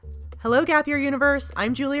Hello, Gap Year Universe.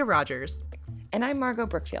 I'm Julia Rogers. And I'm Margot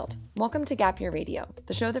Brookfield. Welcome to Gap Year Radio,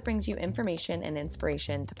 the show that brings you information and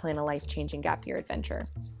inspiration to plan a life-changing gap year adventure.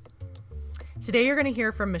 Today you're going to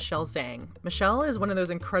hear from Michelle Zhang. Michelle is one of those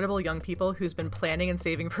incredible young people who's been planning and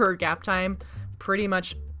saving for her gap time pretty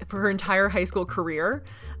much for her entire high school career.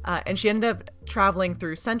 And she ended up traveling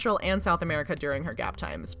through Central and South America during her gap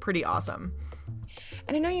time. It's pretty awesome.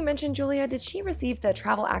 And I know you mentioned, Julia, did she receive the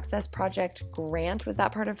Travel Access Project grant? Was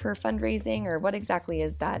that part of her fundraising, or what exactly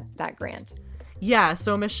is that grant? Yeah,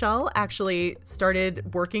 so Michelle actually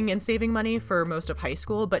started working and saving money for most of high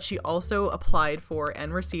school, but she also applied for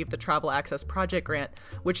and received the Travel Access Project grant,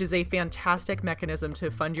 which is a fantastic mechanism to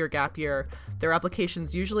fund your gap year. Their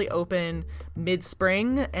applications usually open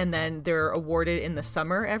mid-spring, and then they're awarded in the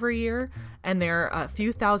summer every year, and they're a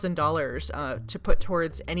few $1,000s to put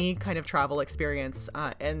towards any kind of travel experience,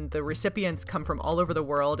 and the recipients come from all over the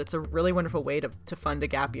world. It's a really wonderful way to fund a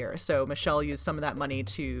gap year. So Michelle used some of that money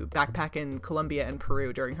to backpack in Colombia and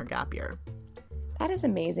Peru during her gap year. That is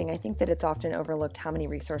amazing. I think that it's often overlooked how many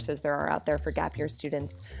resources there are out there for gap year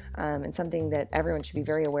students, and something that everyone should be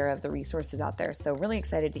very aware of, the resources out there. So really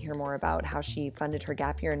excited to hear more about how she funded her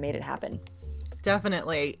gap year and made it happen.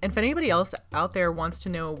 Definitely. And if anybody else out there wants to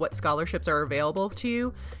know what scholarships are available to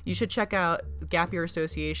you, you should check out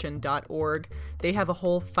gapyearassociation.org. They have a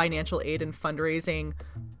whole financial aid and fundraising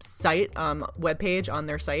site, webpage on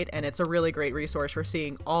their site, and it's a really great resource for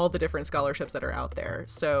seeing all the different scholarships that are out there.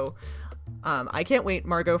 So I can't wait,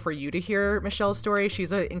 Margot, for you to hear Michelle's story.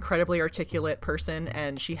 She's an incredibly articulate person,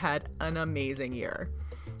 and she had an amazing year.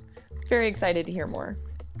 Very excited to hear more.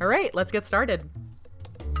 All right, let's get started.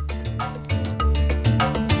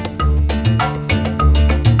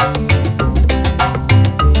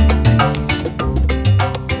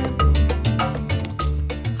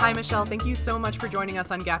 Hi, Michelle. Thank you so much for joining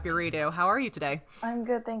us on Gap Year Radio. How are you today? I'm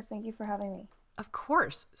good, thanks. Thank you for having me. Of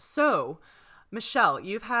course. So, Michelle,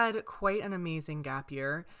 you've had quite an amazing gap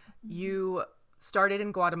year. You started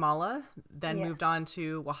in Guatemala, then moved on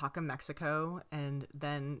to Oaxaca, Mexico, and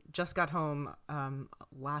then just got home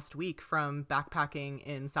last week from backpacking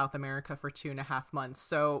in South America for 2.5 months.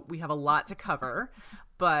 So we have a lot to cover,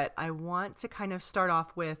 but I want to kind of start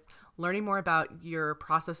off with learning more about your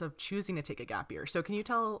process of choosing to take a gap year. So can you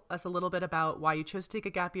tell us a little bit about why you chose to take a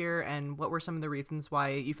gap year and what were some of the reasons why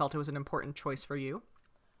you felt it was an important choice for you?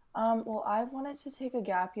 Well, I've wanted to take a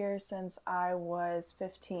gap year since I was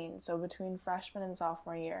 15, so between freshman and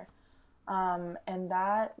sophomore year. And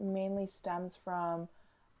that mainly stems from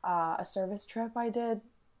a service learning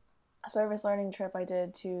trip I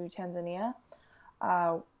did to Tanzania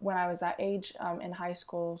when I was that age in high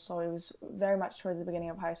school. So it was very much toward the beginning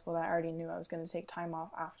of high school that I already knew I was going to take time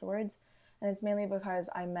off afterwards. And it's mainly because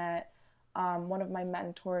I met one of my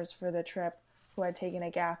mentors for the trip who had taken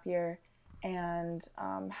a gap year and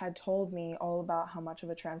had told me all about how much of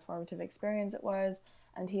a transformative experience it was.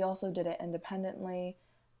 And he also did it independently.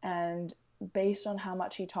 And based on how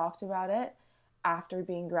much he talked about it after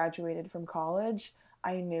being graduated from college,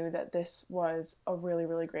 I knew that this was a really,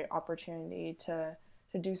 really great opportunity to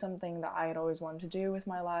do something that I had always wanted to do with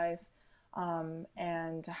my life,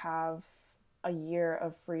 and to have a year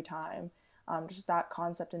of free time. Just that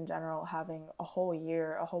concept in general, having a whole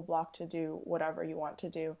year, a whole block to do whatever you want to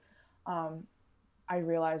do, I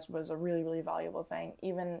realized was a really, really valuable thing.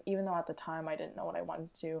 Even though at the time I didn't know what I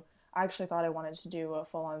wanted to do. I actually thought I wanted to do a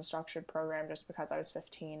full-on structured program just because I was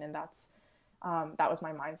 15, and that was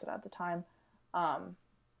my mindset at the time.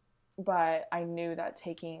 But I knew that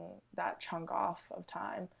taking that chunk off of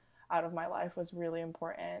time out of my life was really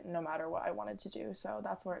important no matter what I wanted to do. So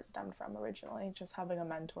that's where it stemmed from originally, just having a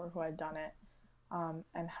mentor who had done it,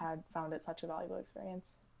 and had found it such a valuable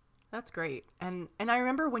experience. That's great. And I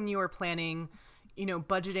remember when you were planning,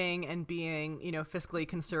 budgeting and being, fiscally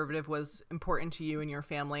conservative was important to you and your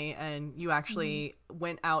family. And you actually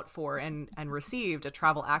went out for and received a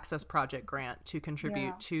Travel Access Project grant to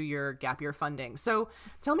contribute to your gap year funding. So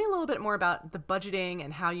tell me a little bit more about the budgeting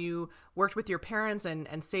and how you worked with your parents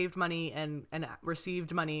and saved money and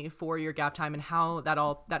received money for your gap time and how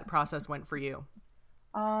that process went for you.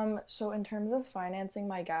 So in terms of financing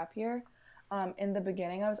my gap year, in the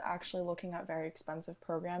beginning, I was actually looking at very expensive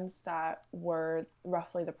programs that were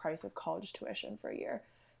roughly the price of college tuition for a year.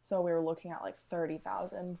 So we were looking at like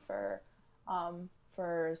 $30,000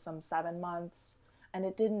 for some 7 months. And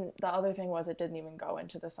the other thing was it didn't even go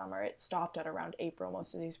into the summer. It stopped at around April,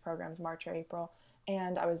 most of these programs, March or April.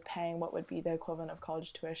 And I was paying what would be the equivalent of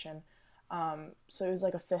college tuition. So it was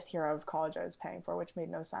like a fifth year of college I was paying for, which made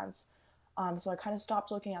no sense. So I kind of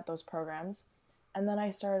stopped looking at those programs. And then I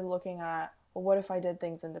started looking at, well, what if I did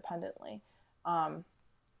things independently? And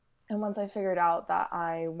And once I figured out that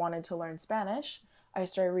I wanted to learn Spanish, I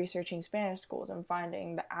started researching Spanish schools and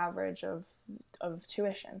finding the average of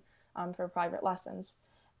tuition for private lessons.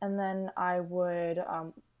 And then I would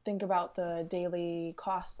think about the daily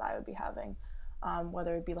costs I would be having,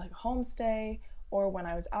 whether it be like a homestay or when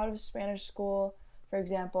I was out of Spanish school. For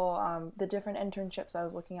example, the different internships I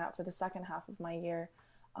was looking at for the second half of my year,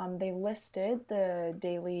 they listed the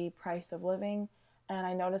daily price of living, and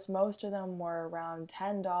I noticed most of them were around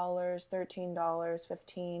 $10,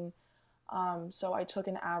 $13, $15. So I took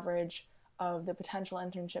an average of the potential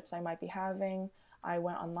internships I might be having. I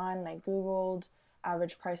went online and I Googled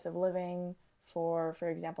average price of living for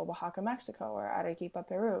example, Oaxaca, Mexico, or Arequipa,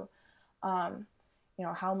 Peru.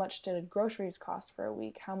 How much did groceries cost for a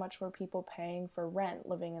week? How much were people paying for rent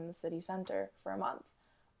living in the city center for a month?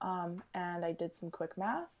 And I did some quick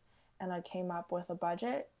math and I came up with a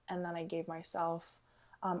budget, and then I gave myself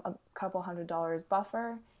a couple $100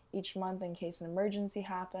 buffer each month in case an emergency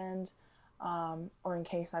happened, or in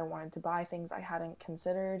case I wanted to buy things I hadn't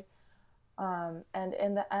considered. And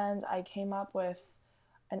in the end, I came up with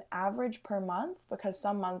an average per month, because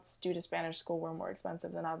some months due to Spanish school were more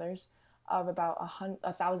expensive than others, of about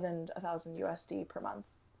a thousand USD per month.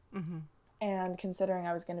 Mm-hmm. And considering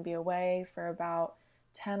I was going to be away for about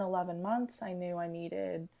 10, 11 months, I knew I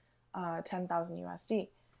needed 10,000 USD.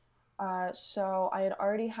 So I had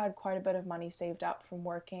already had quite a bit of money saved up from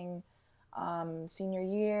working senior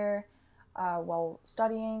year while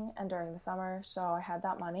studying and during the summer. So I had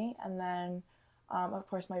that money. And then, of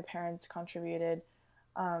course, my parents contributed,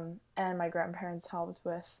 and my grandparents helped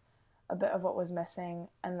with a bit of what was missing.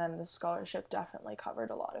 And then the scholarship definitely covered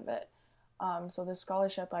a lot of it. So the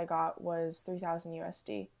scholarship I got was 3,000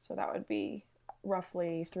 USD. So that would be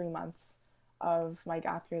roughly 3 months of my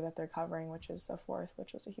gap year that they're covering, which is a fourth,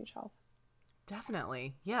 which was a huge help.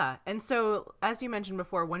 Definitely. Yeah. And so, as you mentioned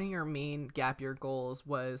before, one of your main gap year goals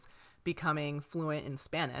was becoming fluent in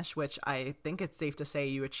Spanish, which I think it's safe to say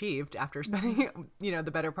you achieved after spending,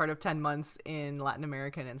 the better part of 10 months in Latin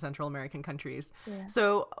American and Central American countries. Yeah.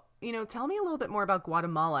 So, tell me a little bit more about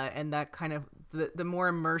Guatemala and that kind of the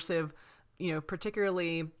more immersive,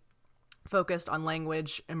 particularly focused on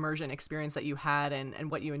language immersion experience that you had,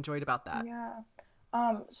 and what you enjoyed about that.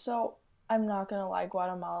 Yeah. So I'm not gonna lie,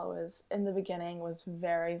 Guatemala was, in the beginning, was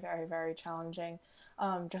very, very, very challenging,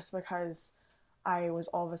 just because I was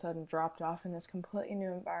all of a sudden dropped off in this completely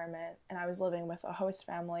new environment, and I was living with a host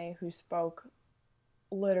family who spoke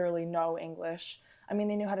literally no English. I mean,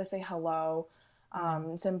 they knew how to say hello,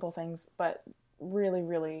 simple things, but really,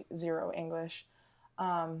 really zero English.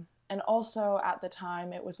 And also at the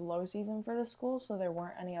time it was low season for the school, so there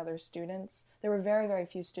weren't any other students. There were very, very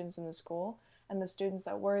few students in the school, and the students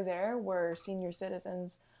that were there were senior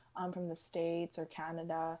citizens from the States or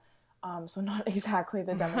Canada. So not exactly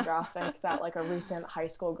the demographic that like a recent high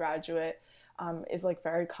school graduate is like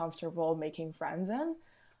very comfortable making friends in.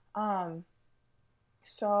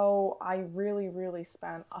 So I really, really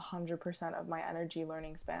spent 100% of my energy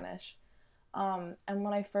learning Spanish. And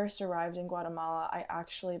when I first arrived in Guatemala, I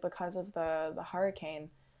actually, because of the hurricane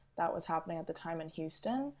that was happening at the time in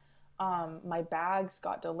Houston, my bags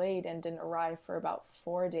got delayed and didn't arrive for about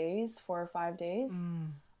 4 or 5 days.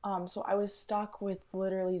 So I was stuck with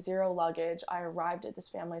literally zero luggage. I arrived at this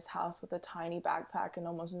family's house with a tiny backpack and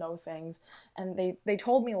almost no things. And they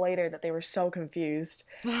told me later that they were so confused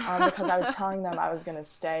because I was telling them I was going to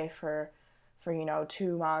stay for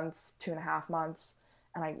 2 months, 2.5 months.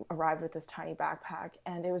 And I arrived with this tiny backpack,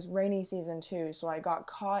 and it was rainy season too. So I got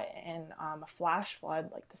caught in a flash flood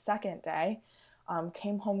like the second day.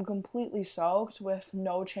 Came home completely soaked with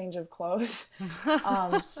no change of clothes.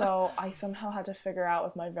 So I somehow had to figure out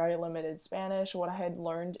with my very limited Spanish what I had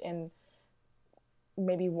learned in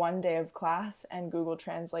maybe 1 day of class, and Google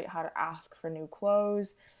Translate how to ask for new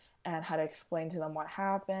clothes and how to explain to them what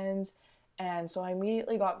happened. And so I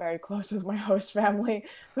immediately got very close with my host family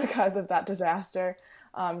because of that disaster,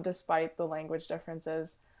 despite the language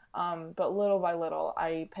differences. But little by little,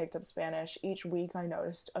 I picked up Spanish. Each week, I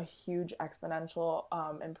noticed a huge exponential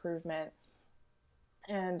improvement.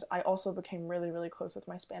 And I also became really, really close with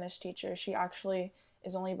my Spanish teacher. She actually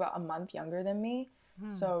is only about a month younger than me.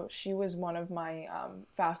 So she was one of my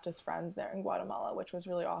fastest friends there in Guatemala, which was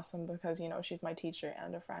really awesome because, she's my teacher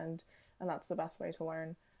and a friend, and that's the best way to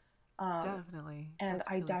learn. Definitely. And That's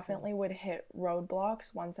I really definitely would hit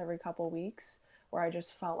roadblocks once every couple weeks where I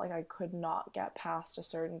just felt like I could not get past a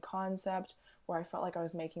certain concept, where I felt like I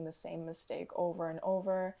was making the same mistake over and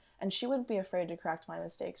over. And she would be afraid to correct my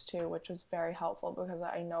mistakes too, which was very helpful because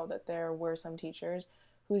I know that there were some teachers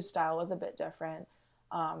whose style was a bit different.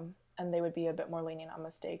 And and they would be a bit more lenient on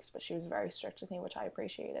mistakes, but she was very strict with me, which I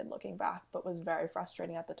appreciated looking back, but was very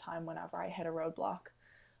frustrating at the time whenever I hit a roadblock.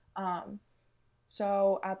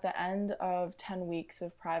 So at the end of 10 weeks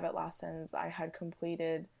of private lessons, I had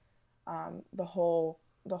completed the whole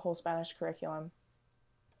Spanish curriculum,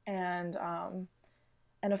 and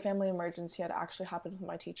a family emergency had actually happened with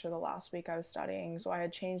my teacher the last week I was studying. So I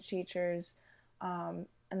had changed teachers, and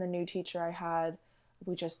the new teacher I had,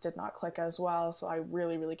 we just did not click as well. So I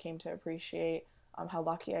really, really came to appreciate how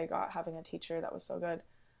lucky I got having a teacher that was so good.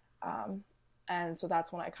 And so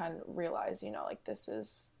that's when I kind of realized, like, this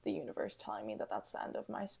is the universe telling me that that's the end of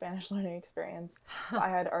my Spanish learning experience. I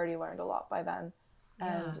had already learned a lot by then.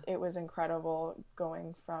 And it was incredible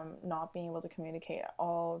going from not being able to communicate at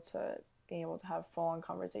all to being able to have full-on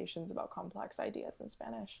conversations about complex ideas in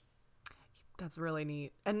Spanish. That's really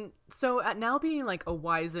neat. And so now being like a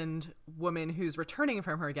wizened woman who's returning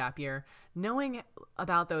from her gap year, knowing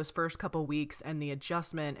about those first couple weeks and the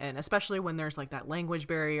adjustment, and especially when there's like that language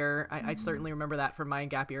barrier, I certainly remember that from my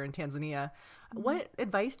gap year in Tanzania. What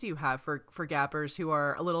advice do you have for gappers who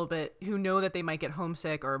are a little bit, who know that they might get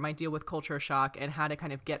homesick or might deal with culture shock, and how to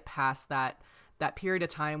kind of get past that period of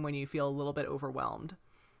time when you feel a little bit overwhelmed?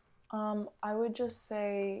 I would just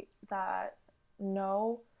say that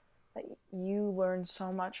know that you learn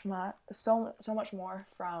so much more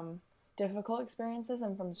from difficult experiences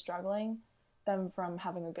and from struggling than from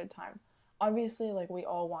having a good time. Obviously, like, we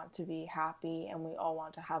all want to be happy and we all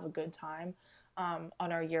want to have a good time on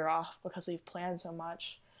our year off, because we've planned so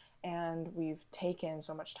much and we've taken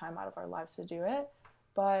so much time out of our lives to do it.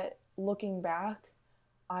 But looking back,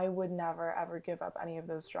 I would never ever give up any of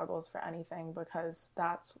those struggles for anything, because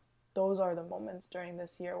those are the moments during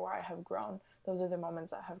this year where I have grown. Those are the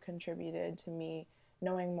moments that have contributed to me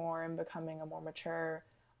knowing more and becoming a more mature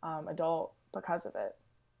adult because of it.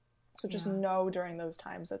 So just know during those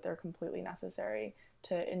times that they're completely necessary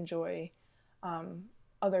to enjoy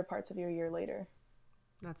other parts of your year later.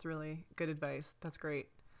 That's really good advice. That's great.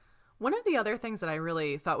 One of the other things that I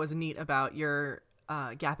really thought was neat about your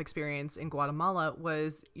gap experience in Guatemala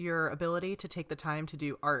was your ability to take the time to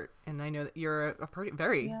do art. And I know that you're a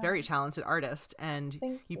very talented artist, and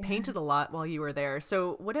you painted a lot while you were there.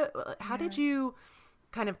 So how did you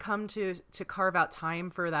kind of come to carve out time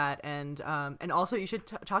for that? And also you should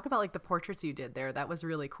talk about like the portraits you did there. That was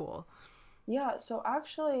really cool. Yeah. So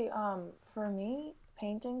actually, for me,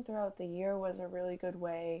 painting throughout the year was a really good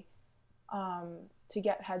way to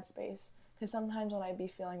get headspace. Because sometimes when I'd be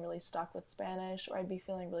feeling really stuck with Spanish, or I'd be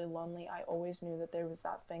feeling really lonely, I always knew that there was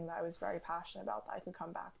that thing that I was very passionate about that I could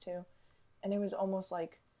come back to. And it was almost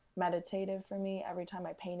like meditative for me. Every time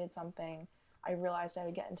I painted something, I realized I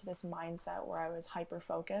would get into this mindset where I was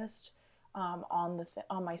hyper-focused on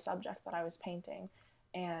my subject that I was painting.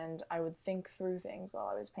 And I would think through things while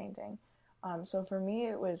I was painting. So for me,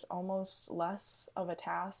 it was almost less of a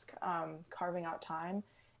task carving out time.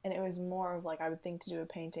 And it was more of like, I would think to do a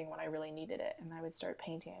painting when I really needed it. And I would start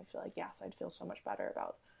painting. I'd feel like, yes, I'd feel so much better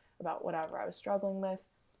about whatever I was struggling with.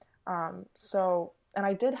 And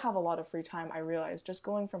I did have a lot of free time, I realized, just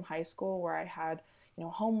going from high school where I had,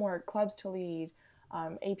 homework, clubs to lead,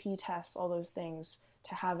 AP tests, all those things,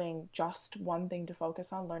 to having just one thing to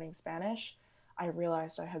focus on, learning Spanish. I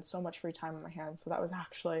realized I had so much free time on my hands. So that was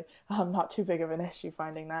actually not too big of an issue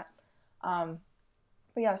finding that. But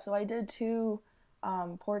yeah, so I did 2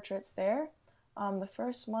 portraits there. The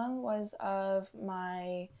first one was of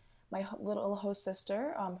my little host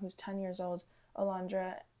sister, who's 10 years old,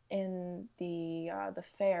 Alondra, in the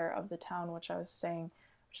fair of the town which I was staying,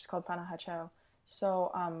 which is called Panajachel.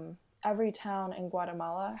 So every town in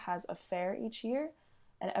Guatemala has a fair each year,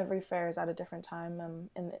 and every fair is at a different time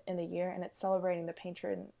in the year, and it's celebrating the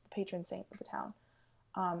patron saint of the town.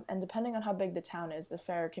 And depending on how big the town is, the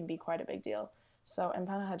fair can be quite a big deal. So in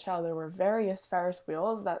Panajachel, there were various Ferris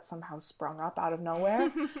wheels that somehow sprung up out of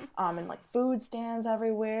nowhere, and like food stands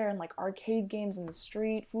everywhere, and like arcade games in the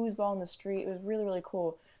street, foosball in the street. It was really, really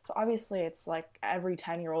cool. So obviously it's like every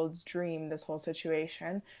 10-year-old's dream, this whole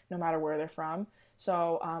situation, no matter where they're from.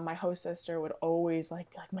 So my host sister would always be like,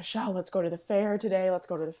 Michelle, let's go to the fair today. Let's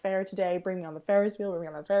go to the fair today. Bring me on the Ferris wheel. Bring me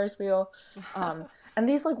on the Ferris wheel. And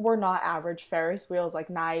these were not average Ferris wheels,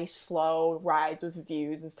 nice, slow rides with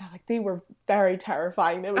views and stuff. They were very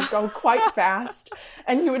terrifying. They would go quite fast,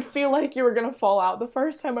 and you would feel like you were going to fall out. The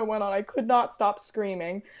first time I went on, I could not stop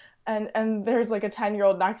screaming. and there's like a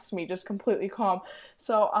 10-year-old next to me just completely calm.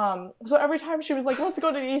 So every time she was like, let's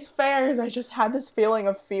go to these fairs, I just had this feeling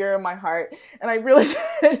of fear in my heart, and I really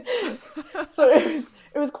did. So it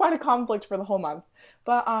was quite a conflict for the whole month.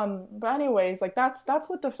 But anyways, like that's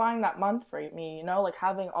what defined that month for me, you know, like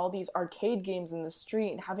having all these arcade games in the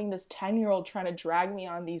street and having this 10-year-old trying to drag me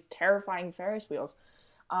on these terrifying Ferris wheels.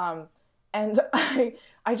 And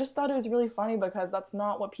I just thought it was really funny because that's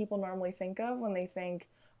not what people normally think of when they think,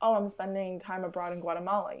 oh, I'm spending time abroad in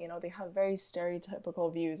Guatemala. You know, they have very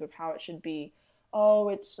stereotypical views of how it should be. Oh,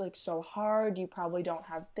 it's like so hard. You probably don't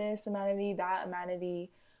have this amenity, that amenity.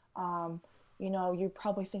 You know, you're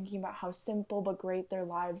probably thinking about how simple but great their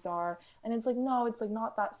lives are. And it's like, no, it's like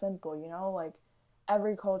not that simple, you know? Like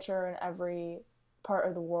every culture and every part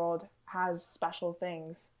of the world has special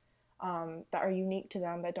things that are unique to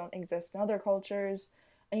them that don't exist in other cultures.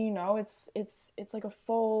 And you know, it's like a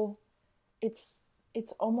full, it's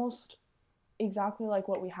almost exactly like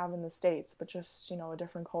what we have in the States, but just, you know, a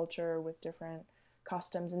different culture with different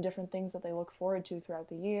customs and different things that they look forward to throughout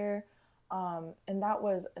the year. And that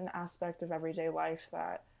was an aspect of everyday life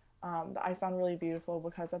that I found really beautiful,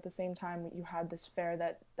 because at the same time you had this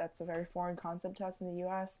fair that's a very foreign concept to us in the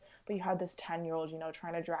US, but you had this 10-year-old, you know,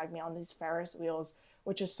 trying to drag me on these Ferris wheels,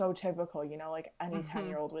 which is so typical, you know, like any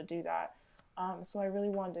 10-year-old would do that. So I really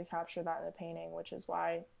wanted to capture that in the painting, which is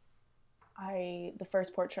why the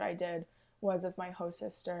first portrait I did was of my host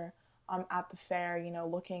sister at the fair, you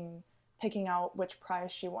know, picking out which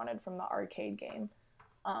prize she wanted from the arcade game.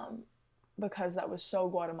 Because that was so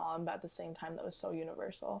Guatemalan, but at the same time that was so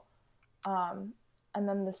universal. And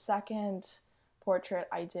then the second portrait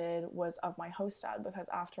I did was of my host dad, because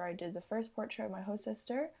after I did the first portrait of my host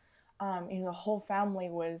sister, you know, the whole family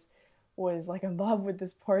was like in love with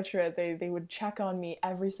this portrait. They would check on me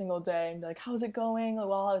every single day and be like, how's it going? Like,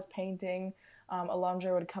 while I was painting,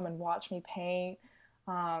 Alondra would come and watch me paint.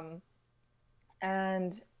 And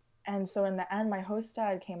so in the end, my host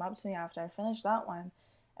dad came up to me after I finished that one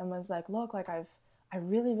and was like, look, like I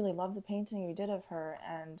really, really love the painting you did of her,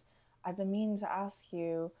 and I've been meaning to ask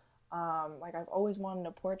you, like I've always wanted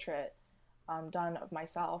a portrait done of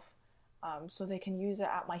myself, so they can use it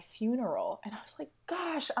at my funeral. And I was like,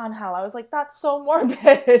 gosh, Angel, I was like, that's so morbid.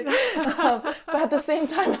 But at the same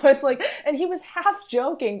time, I was like, and he was half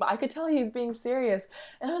joking, but I could tell he was being serious.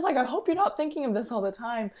 And I was like, I hope you're not thinking of this all the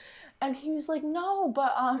time. And he was like, no,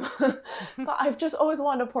 but but I've just always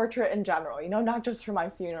wanted a portrait in general, you know, not just for my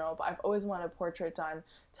funeral, but I've always wanted a portrait done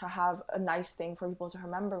to have a nice thing for people to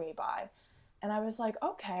remember me by. And I was like,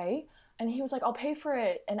 okay. And he was like, I'll pay for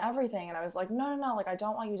it and everything. And I was like, no, like, I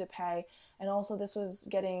don't want you to pay. And also this was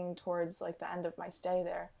getting towards like the end of my stay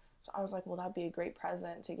there. So I was like, well, that'd be a great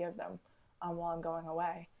present to give them while I'm going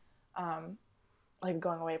away. Like a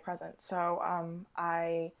going away present. So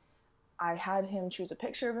I had him choose a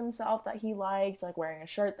picture of himself that he liked, like wearing a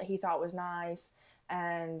shirt that he thought was nice,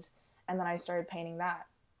 and then I started painting that.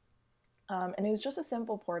 And it was just a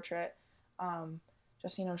simple portrait,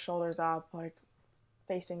 just, you know, shoulders up, like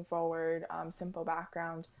facing forward, simple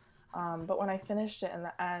background. But when I finished it in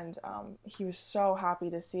the end, he was so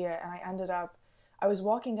happy to see it, and I was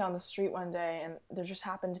walking down the street one day, and there just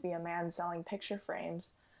happened to be a man selling picture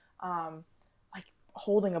frames,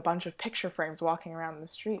 holding a bunch of picture frames walking around the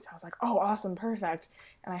streets. I was like, oh, awesome, perfect.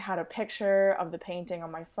 And I had a picture of the painting on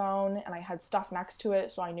my phone, and I had stuff next to it,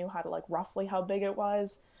 so I knew how to like roughly how big it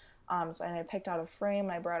was. And I picked out a frame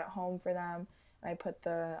and I brought it home for them, and I put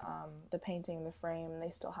the painting in the frame, and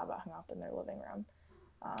they still have it hung up in their living room.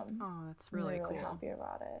 Oh, that's really cool. I'm really happy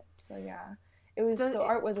about it. So yeah,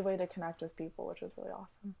 art was a way to connect with people, which was really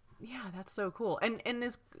awesome. Yeah, that's so cool. And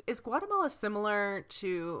is Guatemala similar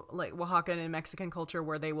to like Oaxaca and Mexican culture,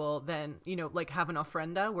 where they will then, you know, like have an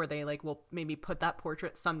ofrenda where they like will maybe put that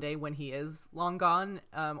portrait someday when he is long gone,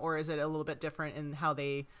 or is it a little bit different in how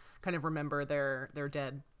they kind of remember their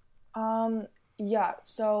dead? Yeah.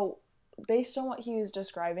 So based on what he was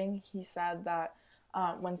describing, he said that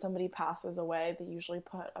when somebody passes away, they usually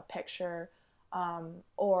put a picture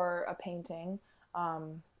or a painting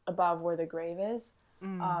above where the grave is.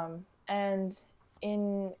 And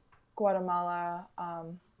in Guatemala,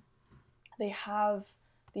 they have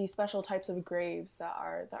these special types of graves that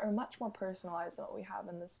are much more personalized than what we have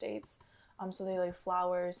in the States. So they lay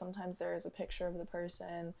flowers. Sometimes there is a picture of the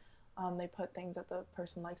person. They put things that the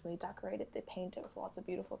person likes, and they decorate it. They paint it with lots of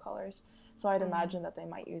beautiful colors. So I'd imagine that they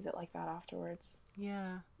might use it like that afterwards.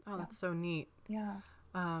 Yeah. Oh, that's so neat. Yeah.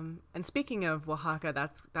 And speaking of Oaxaca,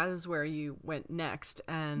 that is where you went next,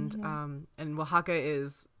 and Oaxaca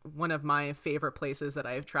is one of my favorite places that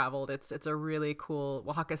I've traveled. It's a really cool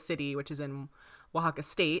Oaxaca City, which is in Oaxaca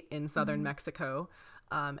State in southern Mexico.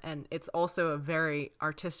 And it's also a very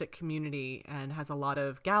artistic community and has a lot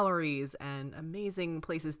of galleries and amazing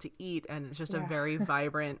places to eat. And it's just a very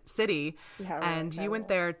vibrant city. Yeah, really and incredible. you went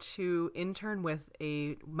there to intern with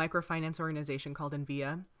a microfinance organization called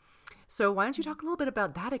Envia. So why don't you talk a little bit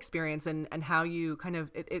about that experience and how you kind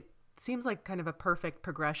of, it seems like kind of a perfect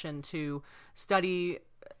progression to study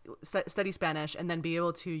Spanish and then be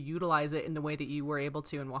able to utilize it in the way that you were able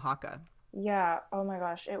to in Oaxaca. Yeah, oh my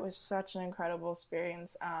gosh, it was such an incredible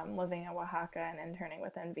experience living in Oaxaca and interning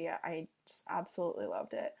with Envia. I just absolutely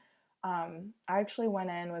loved it. I actually went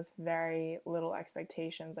in with very little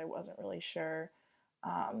expectations. I wasn't really sure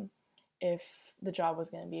um, if the job was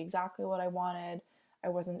going to be exactly what I wanted. I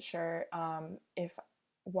wasn't sure if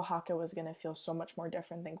Oaxaca was going to feel so much more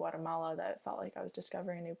different than Guatemala that it felt like I was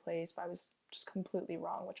discovering a new place, but I was just completely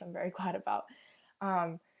wrong, which I'm very glad about.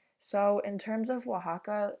 Um, so in terms of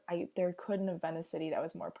Oaxaca, there couldn't have been a city that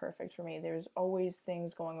was more perfect for me. There's always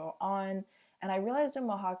things going on, and I realized in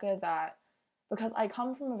Oaxaca that because I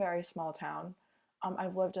come from a very small town,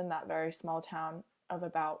 I've lived in that very small town of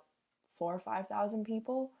about 4 or 5 thousand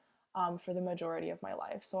people for the majority of my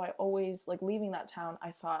life. So I always, like leaving that town,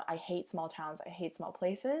 I thought, I hate small towns, I hate small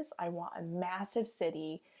places. I want a massive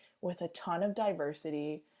city with a ton of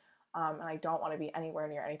diversity, and I don't want to be anywhere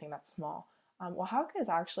near anything that's small. Oaxaca is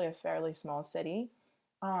actually a fairly small city,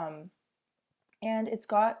 um, and it's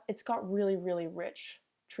got really really rich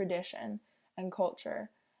tradition and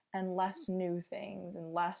culture, and less new things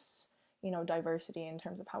and less diversity in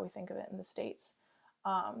terms of how we think of it in the states.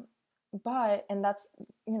 Um, but and that's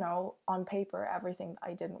on paper everything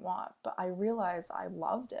I didn't want, but I realized I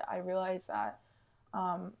loved it. I realized that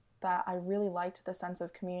I really liked the sense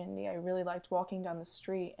of community. I really liked walking down the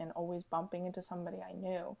street and always bumping into somebody I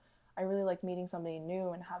knew. I really liked meeting somebody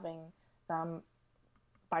new and having them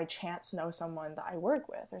by chance know someone that I work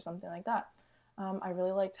with or something like that. I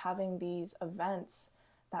really liked having these events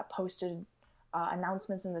that posted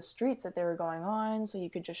announcements in the streets that they were going on, so you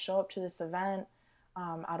could just show up to this event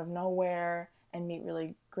out of nowhere and meet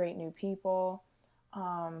really great new people.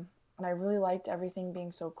 And I really liked everything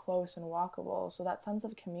being so close and walkable. So that sense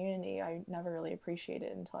of community, I never really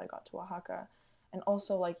appreciated until I got to Oaxaca. And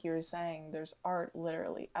also, like you were saying, there's art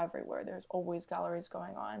literally everywhere. There's always galleries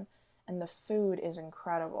going on. And the food is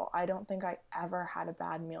incredible. I don't think I ever had a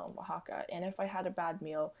bad meal in Oaxaca. And if I had a bad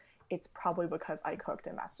meal, it's probably because I cooked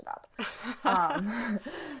and messed it up.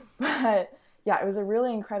 But yeah, it was a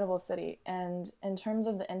really incredible city. And in terms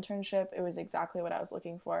of the internship, it was exactly what I was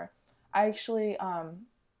looking for. I actually,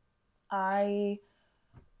 I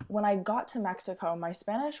when I got to Mexico, my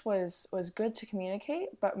Spanish was good to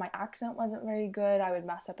communicate, but my accent wasn't very good. I would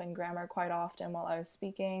mess up in grammar quite often while I was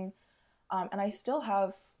speaking, and I still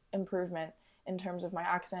have improvement in terms of my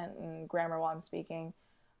accent and grammar while I'm speaking.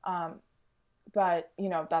 Um, but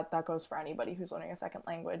that goes for anybody who's learning a second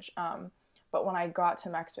language. But when I got to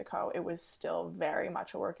Mexico, it was still very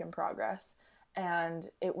much a work in progress. And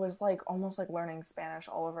it was like almost like learning Spanish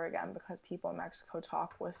all over again, because people in Mexico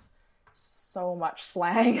talk with so much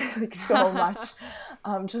slang, like so much,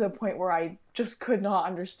 to the point where I just could not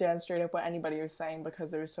understand straight up what anybody was saying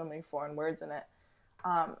because there was so many foreign words in it.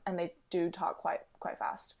 And they do talk quite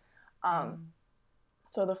fast.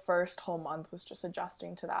 So the first whole month was just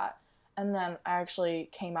adjusting to that. And then I actually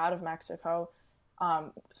came out of Mexico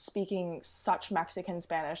speaking such Mexican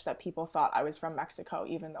Spanish that people thought I was from Mexico,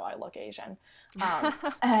 even though I look Asian.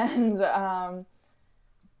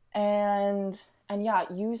 And and yeah,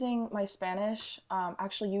 using my Spanish,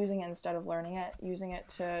 actually using it instead of learning it, using it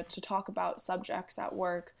to talk about subjects at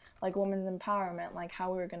work, like women's empowerment, like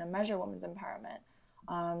how we were going to measure women's empowerment,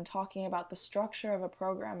 talking about the structure of a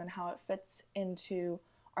program and how it fits into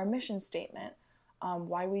our mission statement,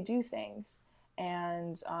 why we do things,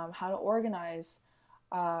 and how to organize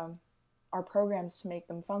our programs to make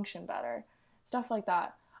them function better, stuff like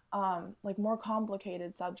that. Like more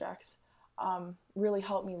complicated subjects really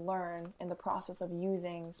helped me learn in the process of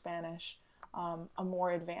using Spanish, a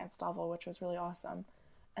more advanced level, which was really awesome.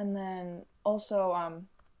 And then also,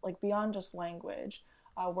 like beyond just language,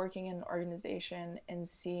 working in an organization and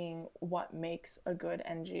seeing what makes a good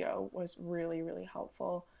NGO was really, really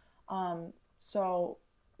helpful. So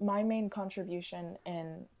my main contribution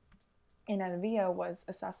in Envia was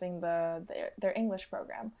assessing their English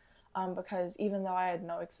program, because even though I had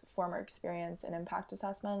no former experience in impact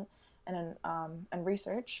assessment and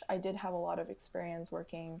research, I did have a lot of experience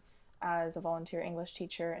working as a volunteer English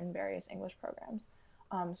teacher in various English programs.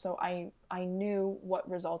 So I knew what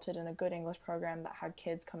resulted in a good English program that had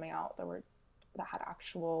kids coming out that were that had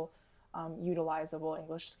actual utilizable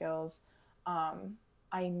English skills.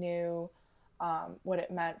 I knew what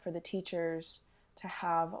it meant for the teachers to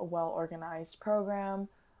have a well-organized program.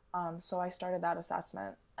 So I started that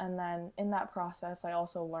assessment. And then in that process, I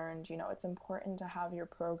also learned, it's important to have your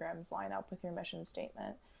programs line up with your mission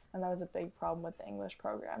statement. And that was a big problem with the English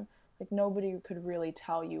program. Like, nobody could really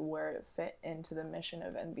tell you where it fit into the mission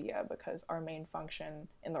of NVIA, because our main function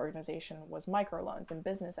in the organization was microloans and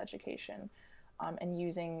business education, and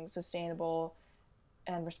using sustainable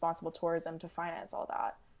and responsible tourism to finance all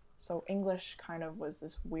that. So English kind of was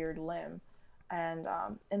this weird limb. And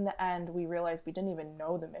in the end, we realized we didn't even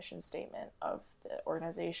know the mission statement of the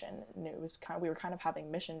organization, and we were kind of having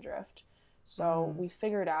mission drift. So we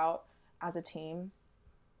figured out as a team,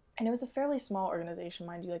 and it was a fairly small organization,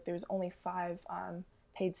 mind you. Like, there was only 5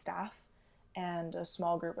 paid staff and a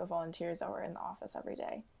small group of volunteers that were in the office every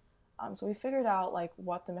day. So we figured out like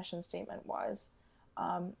what the mission statement was,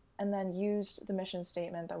 and then used the mission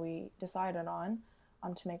statement that we decided on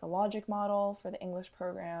to make a logic model for the English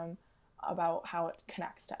program about how it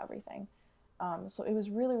connects to everything. So it was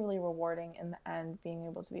really, really rewarding in the end, being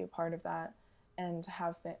able to be a part of that, and to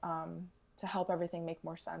have to help everything make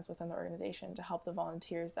more sense within the organization, to help the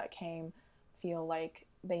volunteers that came feel like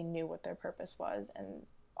they knew what their purpose was. And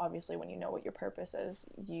obviously, when you know what your purpose is,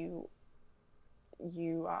 you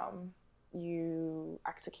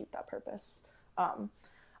execute that purpose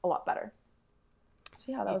a lot better.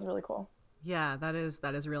 So yeah, that was really cool. Yeah, that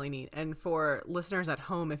is really neat. And for listeners at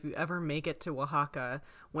home, if you ever make it to Oaxaca,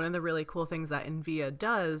 one of the really cool things that NVIA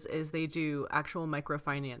does is they do actual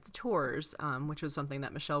microfinance tours, which was something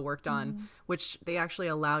that Michelle worked on, which they actually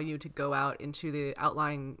allow you to go out into the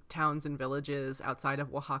outlying towns and villages outside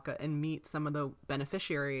of Oaxaca and meet some of the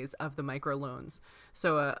beneficiaries of the microloans.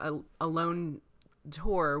 So a loan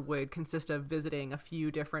tour would consist of visiting a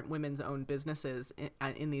few different women's owned businesses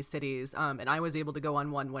in these cities. And I was able to go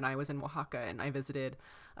on one when I was in Oaxaca, and I visited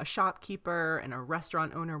a shopkeeper and a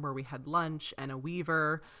restaurant owner where we had lunch, and a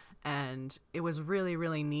weaver. And it was really,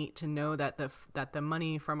 really neat to know that the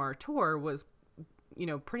money from our tour was,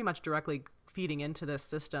 pretty much directly feeding into this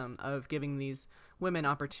system of giving these women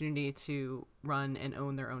opportunity to run and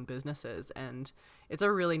own their own businesses. And it's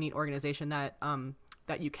a really neat organization that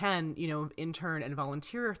you can, intern and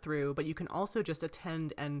volunteer through, but you can also just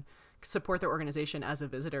attend and support the organization as a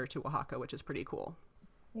visitor to Oaxaca, which is pretty cool.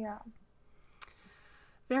 Yeah.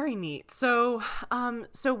 Very neat. So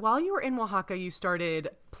while you were in Oaxaca, you started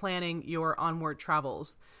planning your onward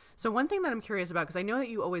travels. So one thing that I'm curious about, because I know that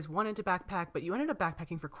you always wanted to backpack, but you ended up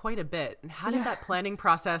backpacking for quite a bit. And how did that planning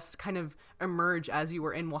process kind of emerge as you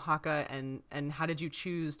were in Oaxaca, and how did you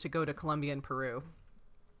choose to go to Colombia and Peru?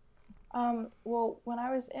 Well, when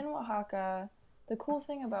I was in Oaxaca, the cool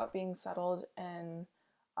thing about being settled in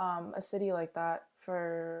a city like that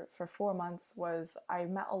for 4 months was I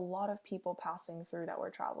met a lot of people passing through that were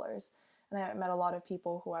travelers, and I met a lot of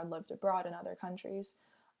people who had lived abroad in other countries.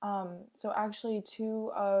 So actually,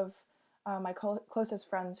 2 of my closest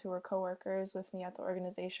friends who were coworkers with me at the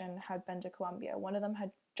organization had been to Colombia. One of them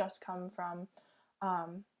had just come from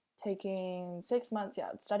taking 6 months,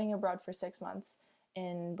 studying abroad for 6 months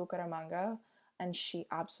in Bucaramanga, and she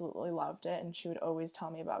absolutely loved it, and she would always tell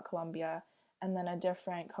me about Colombia. And then a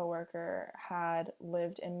different coworker had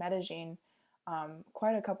lived in Medellin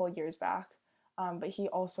quite a couple of years back, but he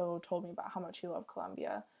also told me about how much he loved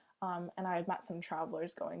Colombia. And I had met some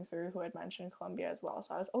travelers going through who had mentioned Colombia as well.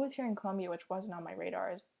 So I was always hearing Colombia, which wasn't on my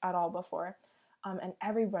radar at all before, and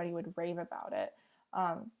everybody would rave about it.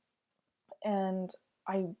 And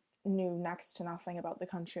I knew next to nothing about the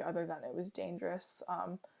country other than it was dangerous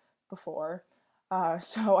before.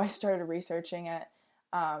 So I started researching it,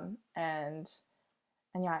 and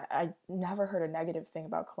yeah, I never heard a negative thing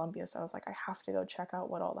about Colombia, so I was like, I have to go check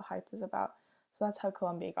out what all the hype is about. So that's how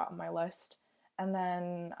Colombia got on my list. And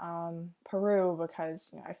then Peru,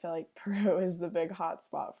 because I feel like Peru is the big hot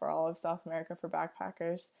spot for all of South America for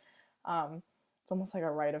backpackers. It's almost like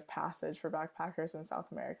a rite of passage for backpackers in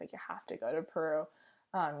South America. Like, you have to go to Peru.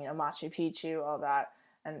 Machu Picchu, all that.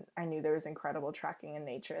 And I knew there was incredible trekking in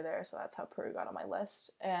nature there, so that's how Peru got on my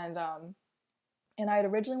list. And I had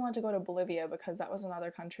originally wanted to go to Bolivia because that was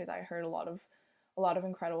another country that I heard a lot of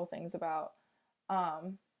incredible things about.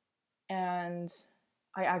 And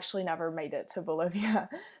I actually never made it to Bolivia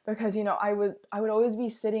because, I would always be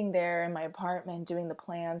sitting there in my apartment doing the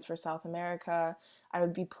plans for South America. I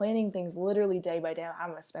would be planning things literally day by day.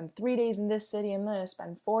 I'm going to spend 3 days in this city. I'm going to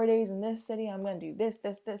spend 4 days in this city. I'm going to do this.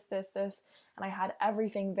 And I had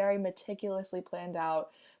everything very meticulously planned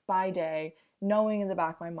out by day, knowing in the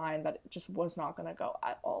back of my mind that it just was not going to go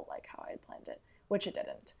at all like how I had planned it, which it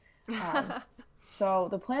didn't. So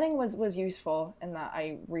the planning was useful in that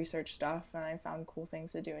I researched stuff and I found cool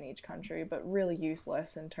things to do in each country, but really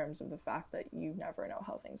useless in terms of the fact that you never know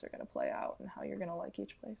how things are going to play out and how you're going to like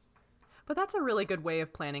each place. But that's a really good way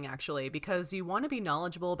of planning, actually, because you want to be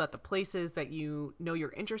knowledgeable about the places that you know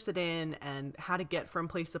you're interested in and how to get from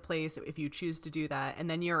place to place if you choose to do that. And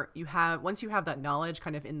then once you have that knowledge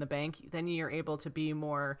kind of in the bank, then you're able to be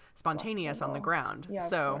more spontaneous Flexible. on the ground. Yeah,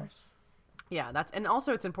 So of course. yeah, and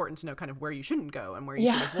also it's important to know kind of where you shouldn't go and where you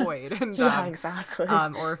Yeah. should avoid, and Yeah, exactly.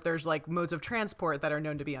 or if there's like modes of transport that are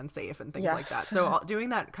known to be unsafe and things Yeah. like that. So doing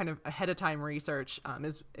that kind of ahead of time research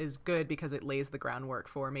is good because it lays the groundwork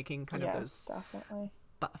for making kind of Yes, those definitely.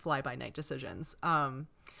 fly by night decisions.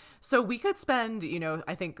 So we could spend,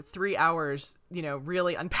 I think 3 hours,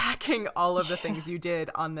 really unpacking all of the things you did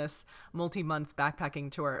on this multi-month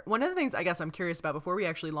backpacking tour. One of the things I guess I'm curious about before we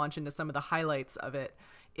actually launch into some of the highlights of it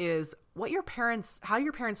is how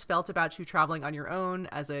your parents felt about you traveling on your own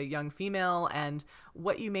as a young female, and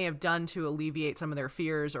what you may have done to alleviate some of their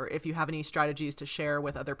fears, or if you have any strategies to share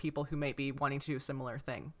with other people who might be wanting to do a similar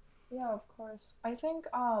thing. Yeah, of course. I think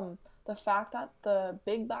the fact that the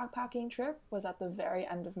big backpacking trip was at the very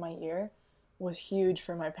end of my year was huge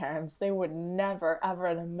for my parents. They would never, ever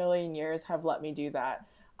in a million years have let me do that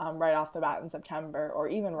right off the bat in September, or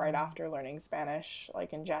even right after learning Spanish,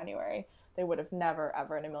 like in January. They would have never,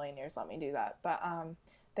 ever in a million years let me do that. But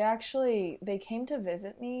they came to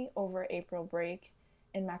visit me over April break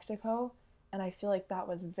in Mexico, and I feel like that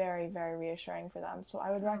was very, very reassuring for them. So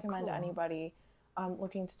I would recommend to cool. anybody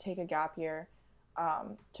looking to take a gap year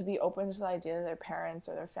to be open to the idea of their parents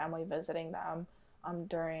or their family visiting them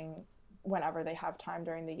during whenever they have time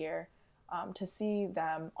during the year, to see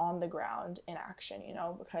them on the ground in action,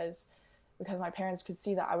 because my parents could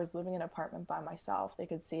see that I was living in an apartment by myself. They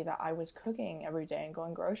could see that I was cooking every day and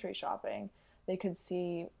going grocery shopping. They could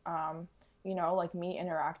see, like me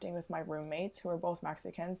interacting with my roommates who are both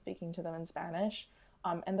Mexican, speaking to them in Spanish.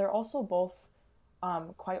 And they're also both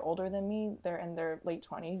quite older than me. They're in their late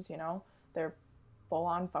 20s, they're full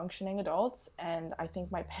on functioning adults. And I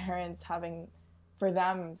think my parents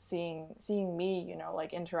seeing me,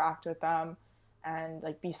 like interact with them and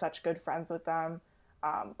like be such good friends with them,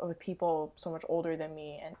 with people so much older than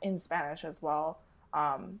me and in Spanish as well,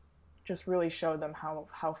 just really showed them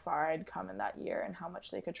how far I'd come in that year and how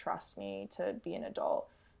much they could trust me to be an adult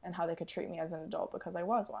and how they could treat me as an adult because I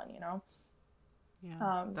was one.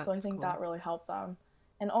 Yeah, So I think cool. that really helped them.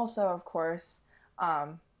 And also, of course,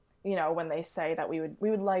 when they say that we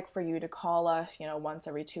would like for you to call us, once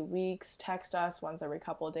every 2 weeks, text us once every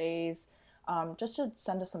couple of days, just to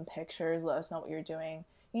send us some pictures, let us know what you're doing.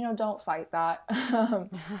 Don't fight that.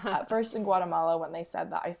 At first in Guatemala, when they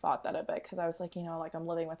said that, I fought that a bit because I was like, like I'm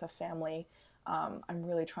living with a family. I'm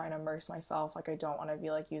really trying to immerse myself. Like I don't want to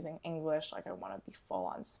be like using English. Like I want to be full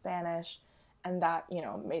on Spanish. And that,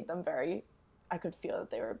 made them I could feel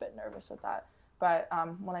that they were a bit nervous with that. But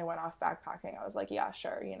when I went off backpacking, I was like, yeah,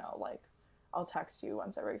 sure. Like I'll text you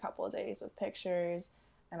once every couple of days with pictures,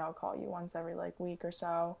 and I'll call you once every like week or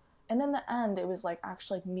so. And in the end, it was like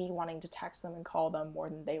actually like me wanting to text them and call them more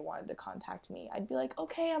than they wanted to contact me. I'd be like,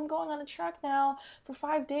 okay, I'm going on a trek now for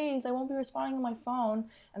 5 days. I won't be responding on my phone.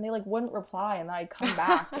 And they like wouldn't reply. And then I'd come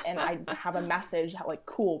back and I'd have a message like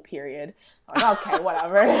cool period. I'm like, okay,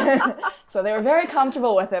 whatever. So they were very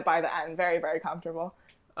comfortable with it by the end. Very, very comfortable.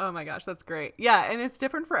 Oh my gosh, that's great. Yeah, and it's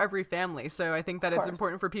different for every family. So I think that it's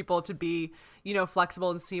important for people to be, flexible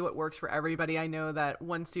and see what works for everybody. I know that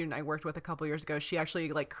one student I worked with a couple years ago, she actually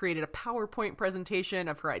like created a PowerPoint presentation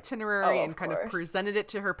of her itinerary and kind of presented it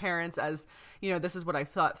to her parents as, this is what I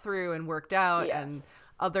thought through and worked out. Yes. And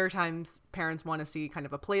other times parents want to see kind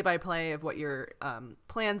of a play-by-play of what your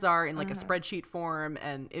plans are in like a spreadsheet form.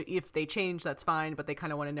 And if they change, that's fine, but they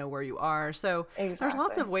kind of want to know where you are. So there's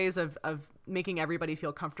lots of ways of making everybody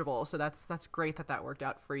feel comfortable. So that's great that worked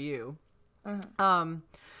out for you.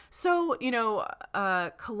 So,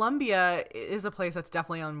 Colombia is a place that's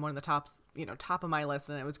definitely on one of the top of my list.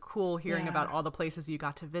 And it was cool hearing about all the places you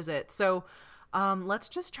got to visit. So let's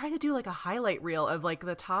just try to do like a highlight reel of like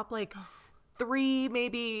the top, like 3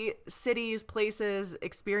 maybe cities, places,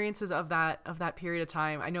 experiences of that period of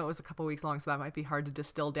time. I know it was a couple weeks long, so that might be hard to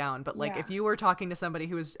distill down. But like if you were talking to somebody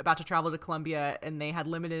who was about to travel to Colombia and they had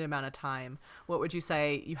limited amount of time, what would you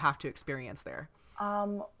say you have to experience there?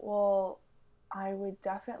 Well, I would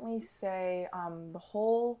definitely say the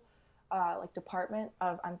whole like department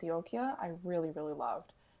of Antioquia I really, really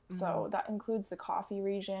loved. So that includes the coffee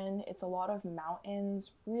region. It's a lot of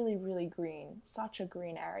mountains, really, really green, such a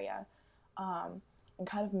green area. And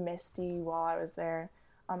kind of misty while I was there.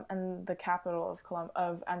 And the capital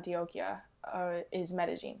of Antioquia is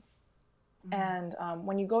Medellin. And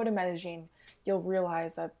when you go to Medellin, you'll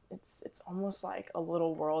realize that it's almost like a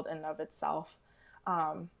little world in and of itself.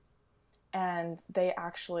 Um, and they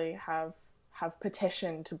actually have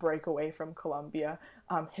petitioned to break away from Colombia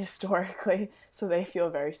historically, so they feel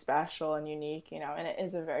very special and unique, you know. And it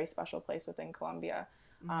is a very special place within Colombia.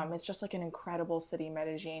 It's just like an incredible city,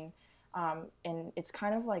 Medellin. And it's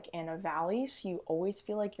kind of like in a valley, so you always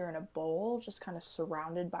feel like you're in a bowl, just kind of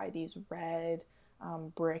surrounded by these red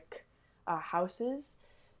brick houses.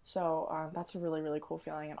 So that's a really, really cool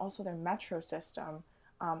feeling. And also their metro system.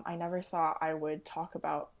 I never thought I would talk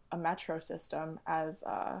about a metro system as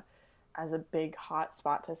a big hot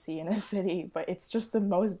spot to see in a city, but it's just the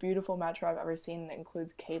most beautiful metro I've ever seen. It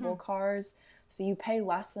includes cable cars, so you pay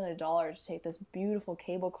less than $1 to take this beautiful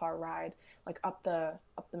cable car ride, like up the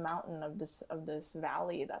mountain of this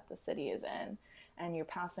valley that the city is in, and you're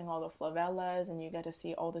passing all the favelas, and you get to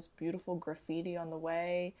see all this beautiful graffiti on the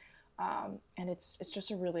way, and it's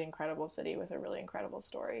just a really incredible city with a really incredible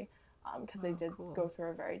story, because they did go through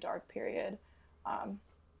a very dark period.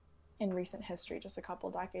 In recent history, just a couple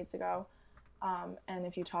decades ago. And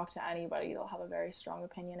if you talk to anybody, they'll have a very strong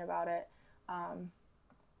opinion about it.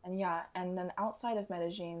 And yeah, and then outside of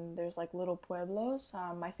Medellin, there's like little pueblos.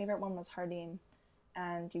 My favorite one was Jardín.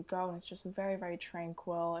 And you go, and it's just very, very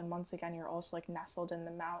tranquil. And once again, you're also like nestled in the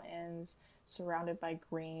mountains, surrounded by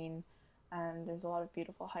green. And there's a lot of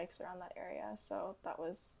beautiful hikes around that area. So that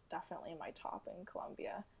was definitely my top in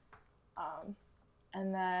Colombia.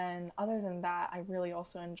 And then other than that, I really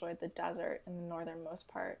also enjoyed the desert in the northernmost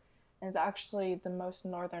part. And it's actually the most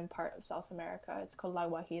northern part of South America. It's called La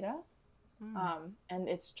Guajira. And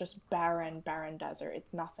it's just barren, barren desert.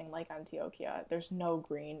 It's nothing like Antioquia. There's no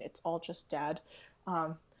green. It's all just dead,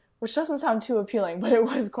 which doesn't sound too appealing, but it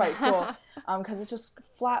was quite cool because it's just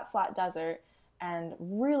flat, flat desert and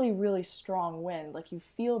really, really strong wind. Like you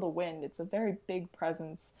feel the wind. It's a very big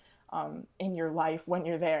presence in your life when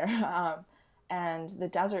you're there. And the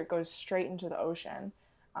desert goes straight into the ocean.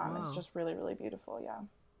 It's just really, really beautiful, yeah.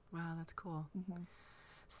 Wow, that's cool.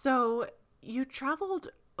 So you traveled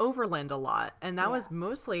overland a lot, and that was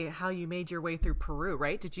mostly how you made your way through Peru,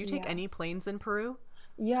 right? Did you take any planes in Peru?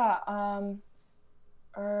 Yeah,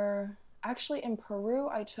 actually in Peru,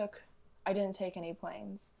 I didn't take any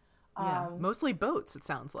planes. Mostly boats, it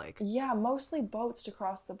sounds like. Yeah, mostly boats to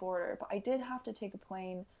cross the border, but I did have to take a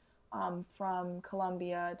plane from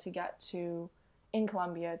Colombia to get to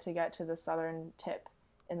the southern tip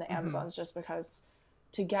in the Amazons, just because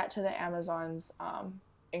to get to the Amazons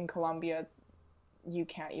in Colombia, you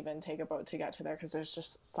can't even take a boat to get to there because there's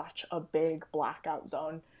just such a big blackout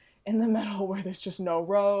zone in the middle where there's just no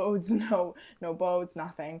roads, no boats,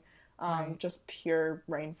 nothing, just pure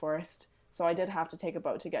rainforest. So I did have to take a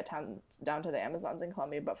boat to get down to the Amazons in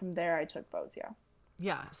Colombia, but from there I took boats, yeah.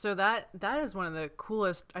 Yeah, so that is one of the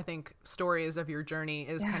coolest, I think, stories of your journey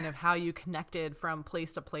is kind of how you connected from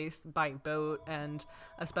place to place by boat, and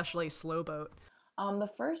especially slow boat. The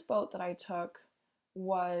first boat that I took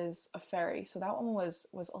was a ferry. So that one was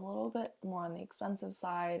a little bit more on the expensive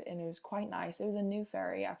side, and it was quite nice. It was a new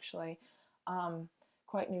ferry, actually,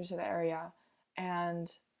 quite new to the area.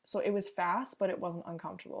 And so it was fast, but it wasn't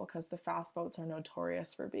uncomfortable because the fast boats are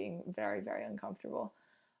notorious for being very, very uncomfortable.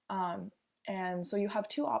 And so you have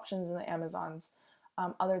two options in the Amazons,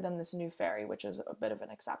 other than this new ferry, which is a bit of an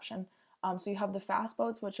exception. So you have the fast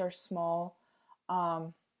boats, which are small.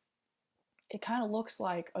 It kind of looks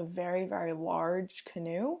like a very, very large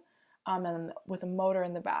canoe, and with a motor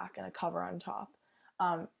in the back and a cover on top.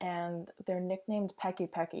 And they're nicknamed Pecky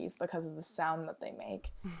Peckies because of the sound that they make.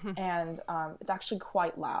 And it's actually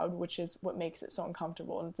quite loud, which is what makes it so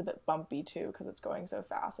uncomfortable. And it's a bit bumpy too because it's going so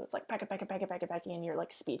fast. So it's like Pecky, Pecky, Pecky, Pecky, Pecky, and you're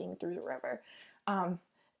like speeding through the river. And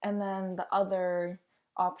then the other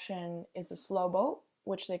option is a slow boat,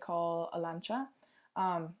 which they call a lancha.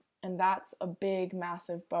 And that's a big,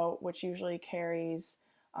 massive boat, which usually carries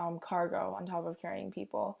cargo on top of carrying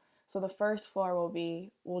people. So the first floor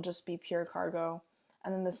will just be pure cargo.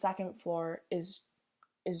 And then the second floor is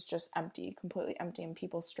just empty, completely empty, and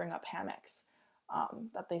people string up hammocks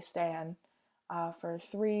that they stay in for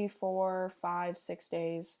 3, 4, 5, 6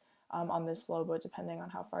 days on this slow boat, depending on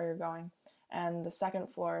how far you're going. And the second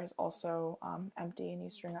floor is also empty, and you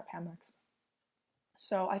string up hammocks.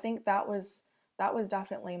 So I think that was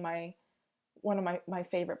definitely one of my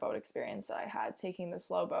favorite boat experience that I had, taking the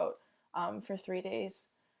slow boat for 3 days,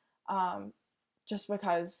 just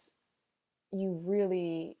because you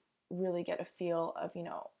really, really get a feel of,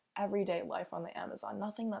 everyday life on the Amazon.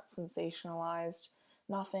 Nothing that's sensationalized,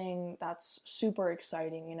 nothing that's super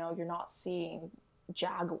exciting. You're not seeing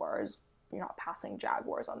jaguars. You're not passing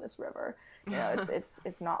jaguars on this river.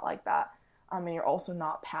 It's not like that. And you're also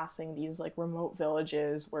not passing these like remote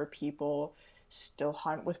villages where people still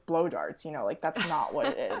hunt with blow darts, you know, like that's not what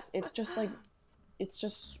it is. It's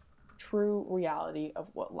just true reality of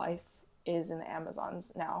what life is in the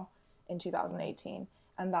Amazons now in 2018,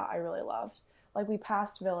 and that I really loved. Like we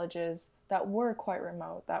passed villages that were quite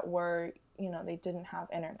remote, that were, you know, they didn't have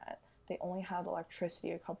internet. They only had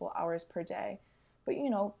electricity a couple hours per day. But, you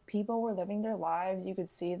know, people were living their lives. You could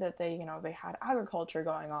see that they, you know, they had agriculture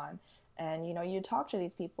going on. And, you know, you talk to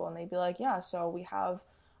these people and they'd be like, yeah, so we have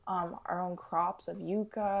our own crops of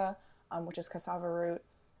yucca, which is cassava root,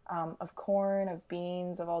 of corn, of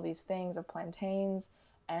beans, of all these things, of plantains,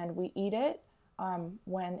 and we eat it.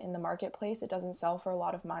 When in the marketplace, it doesn't sell for a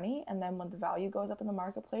lot of money, and then when the value goes up in the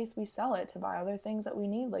marketplace, we sell it to buy other things that we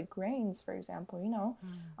need, like grains, for example. You know,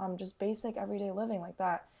 just basic everyday living like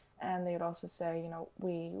that. And they would also say, you know,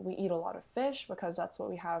 we eat a lot of fish because that's what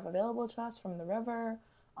we have available to us from the river.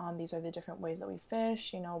 These are the different ways that we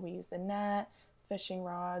fish. You know, we use the net, fishing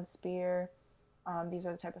rod, spear. These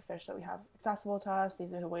are the type of fish that we have accessible to us.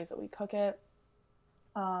 These are the ways that we cook it.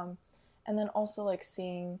 And then also like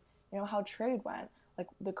seeing, you know, how trade went. Like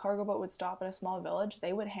the cargo boat would stop at a small village.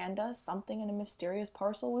 They would hand us something in a mysterious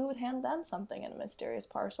parcel. We would hand them something in a mysterious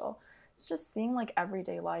parcel. It's just seeing like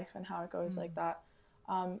everyday life and how it goes like that.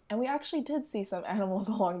 And we actually did see some animals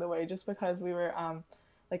along the way just because we were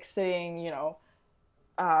like sitting, you know,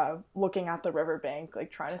 looking at the riverbank,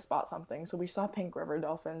 like trying to spot something. So we saw pink river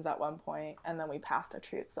dolphins at one point, and then we passed a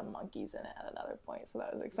tree with some monkeys in it at another point. So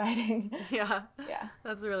that was exciting. Yeah. Yeah.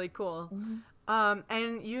 That's really cool.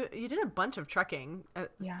 And you did a bunch of trekking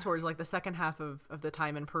towards like the second half of the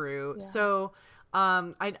time in Peru. Yeah. So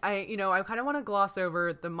I you know, I kind of want to gloss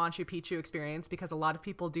over the Machu Picchu experience because a lot of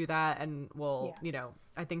people do that and will, you know,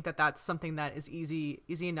 I think that that's something that is easy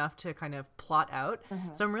enough to kind of plot out.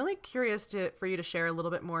 So I'm really curious for you to share a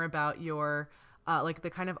little bit more about your like the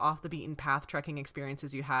kind of off the beaten path trekking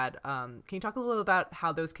experiences you had. Can you talk a little about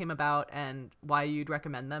how those came about and why you'd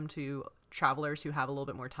recommend them to travelers who have a little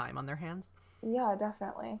bit more time on their hands? Yeah,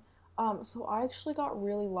 definitely. So I actually got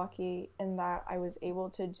really lucky in that I was able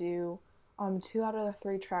to do 2 out of the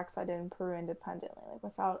 3 treks I did in Peru independently, like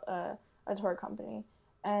without a tour company.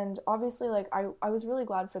 And obviously, like I was really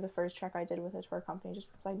glad for the first trek I did with a tour company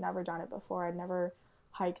just because I'd never done it before. I'd never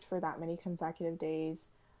hiked for that many consecutive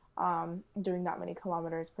days, doing that many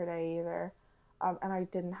kilometers per day either. And I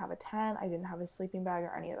didn't have a tent, I didn't have a sleeping bag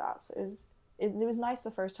or any of that. So it was nice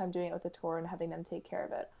the first time doing it with a tour and having them take care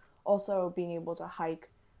of it. Also being able to hike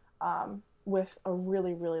with a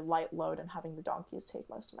really, really light load and having the donkeys take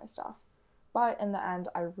most of my stuff. But in the end,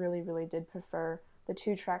 I really, really did prefer the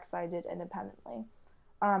 2 treks I did independently.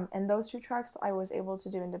 And those 2 treks I was able to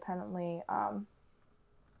do independently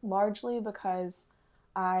largely because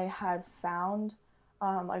I had found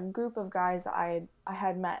a group of guys I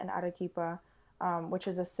had met in Arequipa, which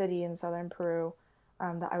is a city in southern Peru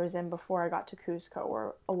that I was in before I got to Cusco,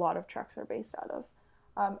 where a lot of treks are based out of.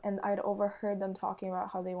 And I'd overheard them talking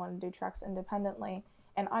about how they wanted to do treks independently,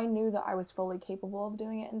 and I knew that I was fully capable of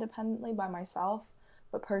doing it independently by myself,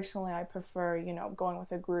 but personally I prefer, you know, going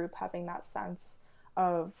with a group, having that sense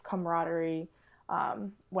of camaraderie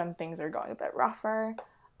when things are going a bit rougher,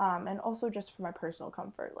 and also just for my personal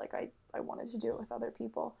comfort, like I wanted to do it with other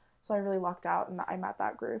people, so I really lucked out and I met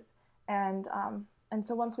that group. And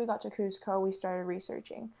so once we got to Cusco, we started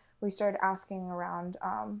researching. We started asking around,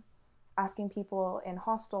 asking people in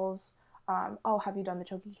hostels, oh, have you done the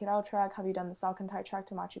Choqquequirao trek? Have you done the Salcantay trek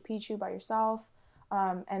to Machu Picchu by yourself?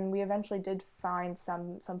 And we eventually did find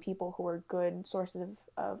some people who were good sources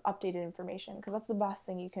of updated information, because that's the best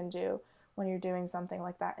thing you can do when you're doing something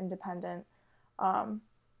like that independent,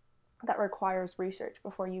 that requires research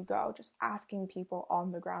before you go. Just asking people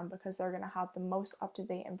on the ground, because they're going to have the most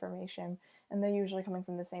up-to-date information, and they're usually coming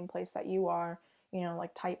from the same place that you are, you know,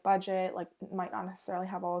 like tight budget, like might not necessarily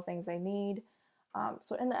have all the things they need.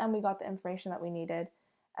 So in the end, we got the information that we needed.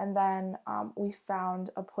 And then we found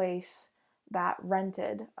a place that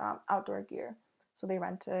rented outdoor gear. So we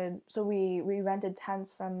rented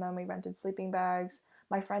tents from them, we rented sleeping bags.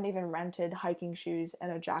 My friend even rented hiking shoes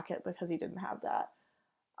and a jacket because he didn't have that.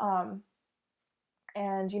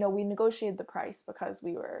 And, you know, we negotiated the price because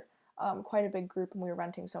we were quite a big group and we were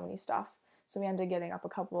renting so many stuff. So we ended up getting up a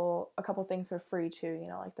couple things for free too, you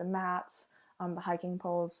know, like the mats, the hiking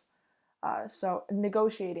poles. So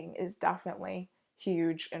negotiating is definitely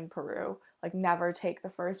huge in Peru. Like, never take the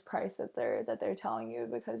first price that they're telling you,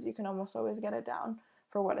 because you can almost always get it down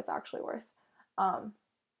for what it's actually worth.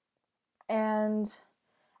 And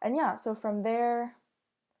yeah, so from there,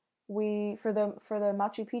 for the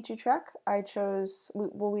Machu Picchu trek, we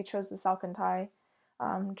chose the Salcantay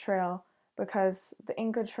trail because the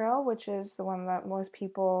Inca Trail, which is the one that most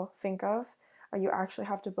people think of, you actually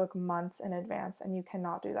have to book months in advance, and you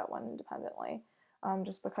cannot do that one independently,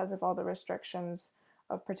 just because of all the restrictions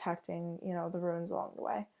of protecting, the ruins along the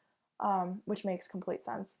way, which makes complete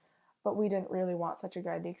sense. But we didn't really want such a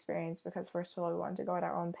guided experience because, first of all, we wanted to go at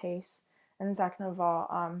our own pace, and second of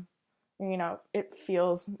all, it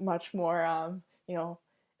feels much more,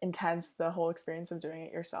 intense. The whole experience of doing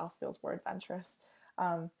it yourself feels more adventurous.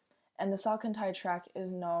 And the Salcantay Trek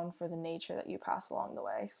is known for the nature that you pass along the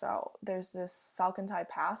way. So there's this Salcantay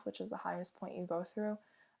Pass, which is the highest point you go through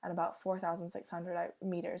at about 4,600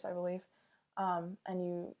 meters, I believe. And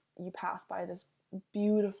you pass by this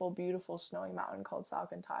beautiful, beautiful snowy mountain called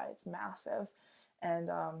Salcantay. It's massive. And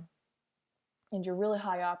you're really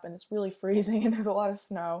high up, and it's really freezing, and there's a lot of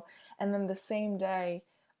snow. And then the same day,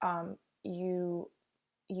 you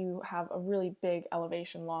have a really big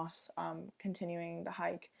elevation loss continuing the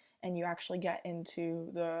hike, and you actually get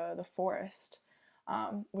into the forest,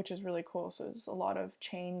 which is really cool. So there's a lot of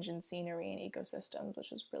change in scenery and ecosystems,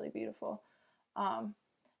 which is really beautiful.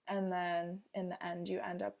 And then in the end, you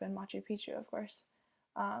end up in Machu Picchu, of course.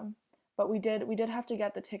 But we did have to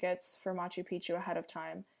get the tickets for Machu Picchu ahead of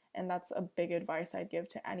time, and that's a big advice I'd give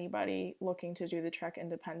to anybody looking to do the trek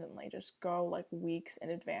independently. Just go like weeks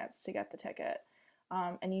in advance to get the ticket.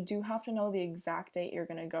 And you do have to know the exact date you're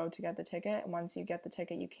going to go to get the ticket. And once you get the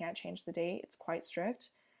ticket, you can't change the date. It's quite strict.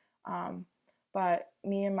 But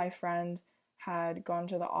me and my friend had gone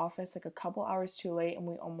to the office like a couple hours too late, and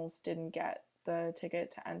we almost didn't get the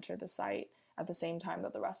ticket to enter the site at the same time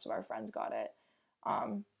that the rest of our friends got it.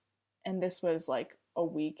 And this was like a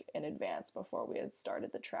week in advance before we had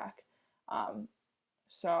started the trek.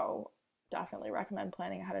 So definitely recommend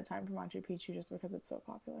planning ahead of time for Machu Picchu just because it's so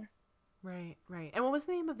popular. Right. And what was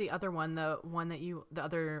the name of the other one? The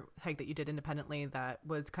other hike that you did independently that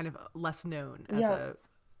was kind of less known as a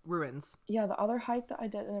ruins? Yeah, the other hike that I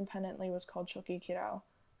did independently was called Choqquequirao.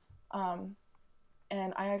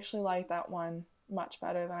 And I actually liked that one much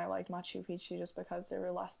better than I liked Machu Picchu just because there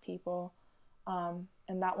were less people.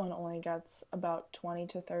 And that one only gets about 20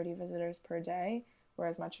 to 30 visitors per day,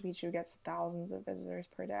 whereas Machu Picchu gets thousands of visitors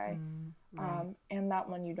per day. Right. And that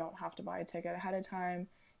one you don't have to buy a ticket ahead of time.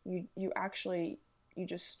 You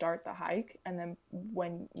just start the hike, and then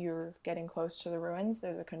when you're getting close to the ruins,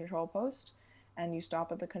 there's a control post, and you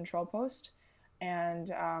stop at the control post. And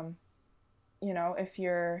if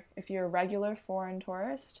you're a regular foreign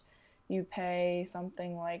tourist, you pay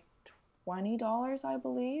something like $20, I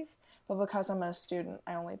believe. But because I'm a student,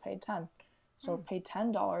 I only paid $10. So paid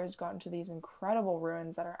 $10, got into these incredible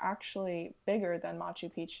ruins that are actually bigger than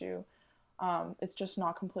Machu Picchu. It's just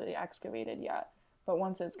not completely excavated yet. But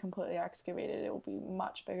once it's completely excavated, it will be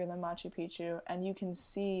much bigger than Machu Picchu. And you can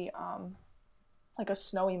see like a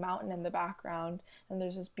snowy mountain in the background, and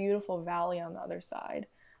there's this beautiful valley on the other side.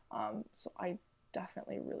 So I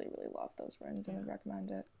definitely really, really love those ruins and would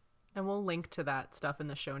recommend it. And we'll link to that stuff in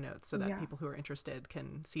the show notes so that people who are interested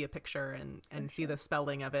can see a picture and see the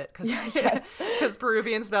spelling of it. Because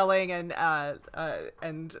Peruvian spelling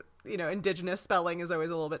and indigenous spelling is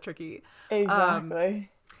always a little bit tricky.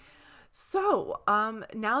 Exactly. So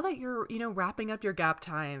now that you're, wrapping up your gap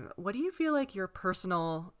time, what do you feel like your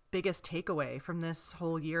personal biggest takeaway from this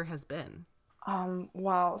whole year has been?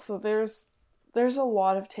 Wow. So there's a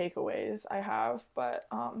lot of takeaways I have, but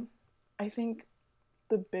I think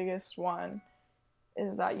the biggest one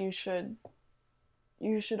is that you should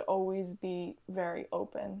always be very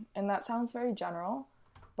open. And that sounds very general,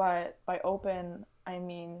 but by open, I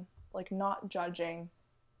mean like not judging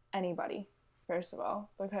anybody, first of all,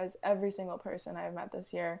 because every single person I've met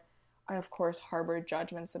this year, I of course harbored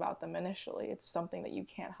judgments about them initially. It's something that you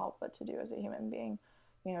can't help but to do as a human being,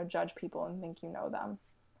 judge people and think you know them.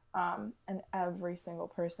 And every single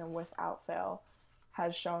person without fail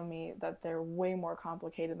has shown me that they're way more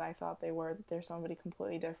complicated than I thought they were, that they're somebody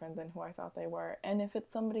completely different than who I thought they were. And if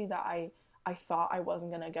it's somebody that I thought I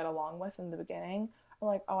wasn't going to get along with in the beginning,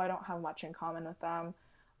 or like, oh, I don't have much in common with them,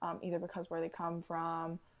 either because where they come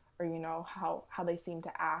from or, how they seem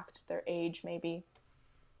to act, their age maybe,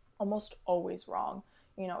 almost always wrong.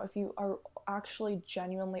 If you are actually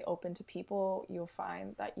genuinely open to people, you'll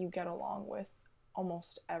find that you get along with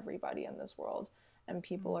almost everybody in this world, and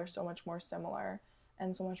people are so much more similar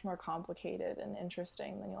and so much more complicated and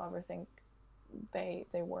interesting than you'll ever think they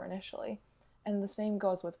were initially. And the same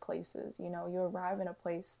goes with places. You arrive in a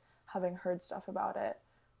place having heard stuff about it,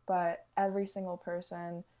 but every single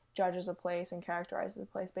person judges a place and characterizes a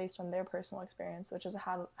place based on their personal experience, which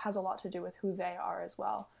has a lot to do with who they are as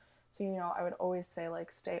well. So, I would always say,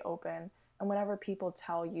 like, stay open. And whenever people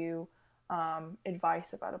tell you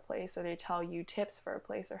advice about a place, or they tell you tips for a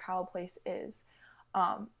place or how a place is,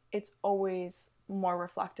 it's always more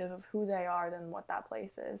reflective of who they are than what that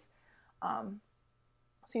place is.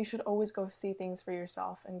 So you should always go see things for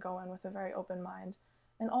yourself and go in with a very open mind,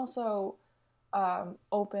 and also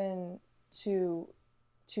open to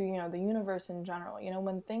the universe in general.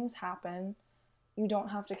 When things happen, you don't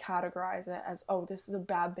have to categorize it as, oh, this is a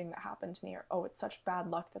bad thing that happened to me, or oh, it's such bad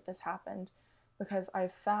luck that this happened. Because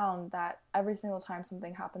I've found that every single time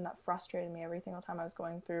something happened that frustrated me, every single time I was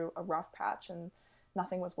going through a rough patch and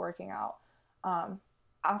nothing was working out,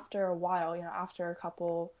 after a while, after a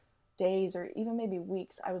couple days or even maybe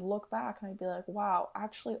weeks, I would look back and I'd be like, wow,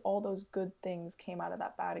 actually all those good things came out of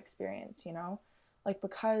that bad experience, Like,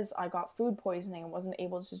 because I got food poisoning and wasn't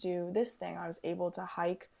able to do this thing, I was able to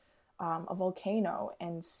hike a volcano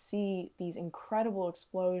and see these incredible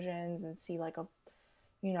explosions and see like a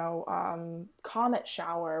comet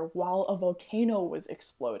shower while a volcano was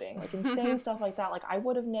exploding, like insane stuff like that. Like, I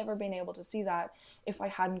would have never been able to see that if I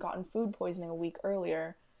hadn't gotten food poisoning a week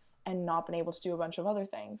earlier and not been able to do a bunch of other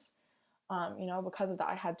things. Because of that,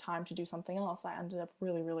 I had time to do something else I ended up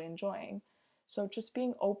really, really enjoying. So just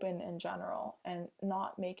being open in general and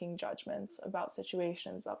not making judgments about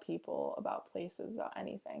situations, about people, about places, about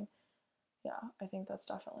anything. Yeah, I think that's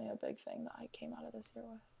definitely a big thing that I came out of this year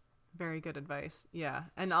with. Very good advice. Yeah.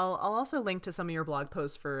 And I'll also link to some of your blog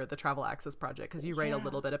posts for the Travel Access Project, because you write a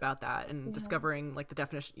little bit about that and discovering like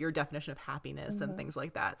your definition of happiness and things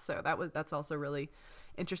like that. So that's also really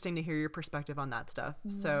interesting to hear your perspective on that stuff.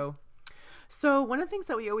 So one of the things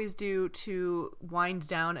that we always do to wind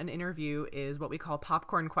down an interview is what we call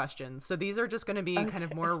popcorn questions. So these are just going to be kind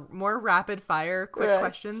of more rapid fire, quick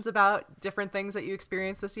questions about different things that you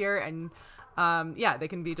experienced this year. And they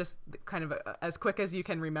can be just kind of as quick as you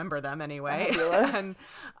can remember them anyway.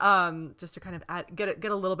 And just to kind of get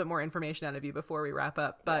a little bit more information out of you before we wrap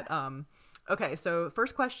up. But okay, so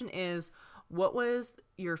first question is, what was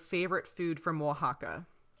your favorite food from Oaxaca?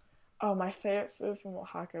 Oh, my favorite food from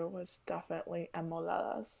Oaxaca was definitely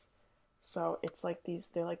enmoladas. So it's like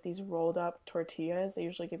they're like these rolled up tortillas. They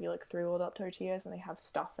usually give you like 3 rolled up tortillas, and they have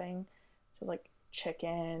stuffing, so like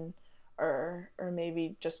chicken or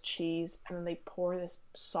maybe just cheese, and then they pour this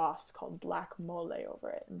sauce called black mole over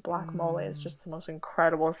it. And black mole is just the most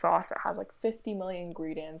incredible sauce. It has like 50 million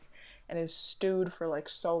ingredients and is stewed for like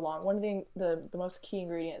so long. One of the most key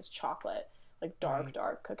ingredient is chocolate, like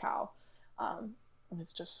dark cacao.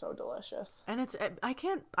 It's just so delicious. And I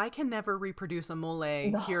can never reproduce a mole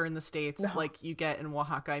here in the States like you get in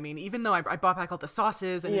Oaxaca. I mean, even though I bought back all the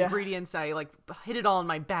sauces and ingredients, I like hid it all in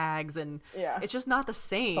my bags, and it's just not the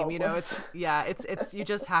same, hopeless. It's you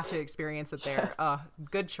just have to experience it there. Yes.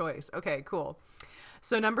 Good choice. Okay, cool.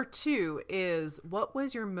 So number 2 is, what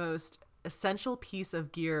was your most essential piece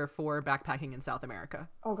of gear for backpacking in South America?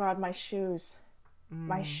 Oh God, my shoes.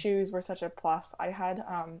 My shoes were such a plus. I had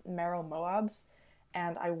Merrell Moabs,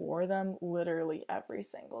 and I wore them literally every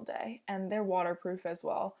single day, and they're waterproof as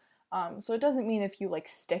well. So it doesn't mean if you like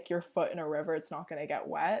stick your foot in a river, it's not going to get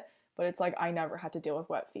wet, but it's like I never had to deal with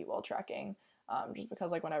wet feet while trekking, just because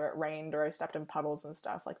like whenever it rained or I stepped in puddles and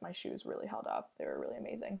stuff, like my shoes really held up. They were really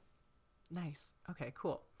amazing. Nice. Okay,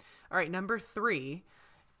 cool. All right, number 3.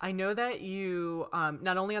 I know that you,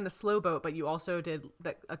 not only on the slow boat, but you also did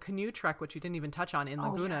a canoe trek, which you didn't even touch on, in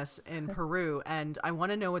Lagunas in Peru. And I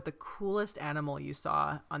want to know what the coolest animal you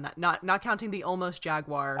saw on that, not counting the almost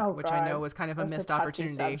jaguar, which I know was kind of a missed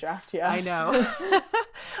opportunity. Subject, yes. I know.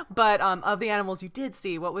 But of the animals you did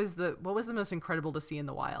see, what was the most incredible to see in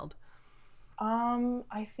the wild?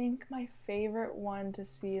 I think my favorite one to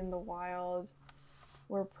see in the wild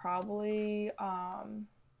were probably,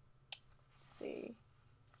 let's see.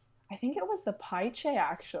 I think it was the paiche,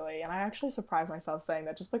 actually, and I actually surprised myself saying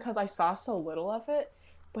that just because I saw so little of it,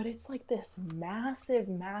 but it's like this massive,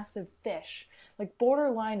 massive fish, like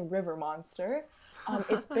borderline river monster.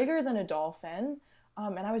 It's bigger than a dolphin,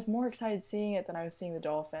 and I was more excited seeing it than I was seeing the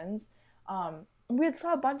dolphins. We had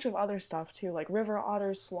saw a bunch of other stuff too, like river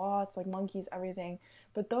otters, sloths, like monkeys, everything,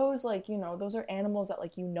 but those, like, those are animals that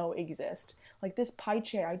like exist. Like this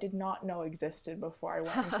paiche I did not know existed before I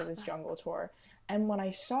went into this jungle tour. And when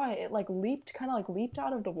I saw it, it like leaped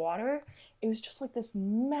out of the water. It was just like this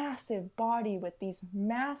massive body with these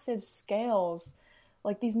massive scales,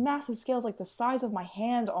 like the size of my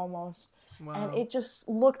hand almost. Wow. And it just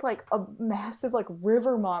looked like a massive like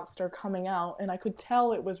river monster coming out. And I could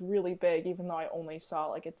tell it was really big, even though I only saw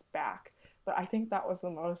like its back. But I think that was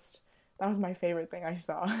my favorite thing I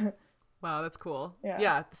saw. Wow, that's cool.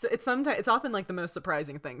 Yeah. It's often like the most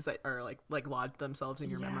surprising things that are like lodge themselves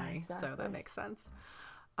in your memory. Exactly. So that makes sense.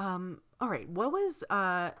 All right. What was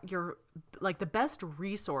your like the best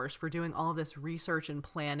resource for doing all of this research and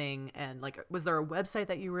planning? And like, was there a website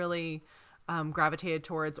that you really gravitated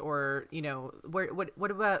towards, or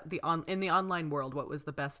what about in the online world? What was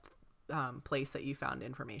the best place that you found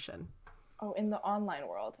information? Oh, in the online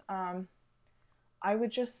world, I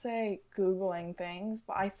would just say Googling things,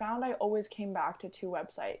 but I found I always came back to two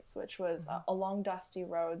websites, which was Along Dusty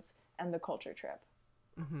Roads and The Culture Trip.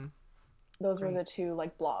 Mm-hmm. Those were the two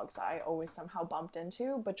like blogs I always somehow bumped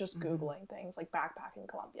into, but just Googling things like backpacking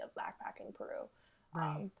Colombia, backpacking Peru,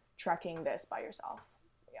 trekking this by yourself.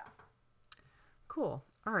 Yeah. Cool.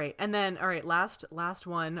 All right. And then, all right, last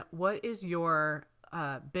one. What is your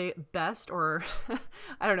best or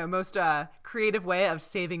I don't know, most creative way of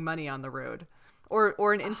saving money on the road?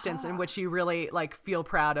 Or an instance in which you really like feel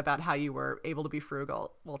proud about how you were able to be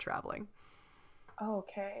frugal while traveling?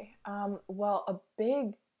 Okay. Well, a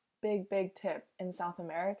big tip in South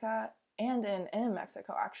America and in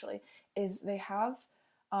Mexico actually is they have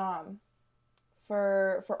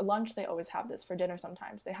for lunch they always have this, for dinner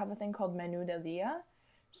sometimes they have a thing called menú del día,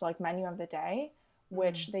 so like menu of the day,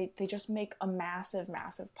 which they just make a massive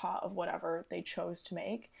pot of whatever they chose to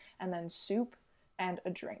make, and then soup and a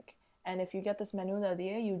drink. And if you get this menú del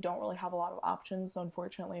día, you don't really have a lot of options, so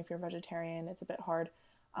unfortunately if you're vegetarian it's a bit hard,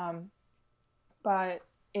 but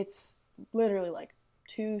it's literally like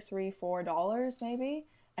 $2, $3, $4 maybe,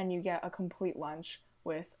 and you get a complete lunch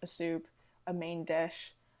with a soup, a main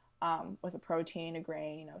dish, with a protein, a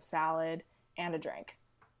grain, salad, and a drink.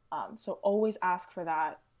 So always ask for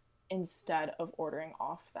that instead of ordering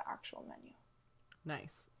off the actual menu.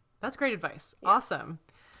 Nice. That's great advice. Yes. Awesome.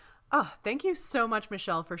 Oh, thank you so much,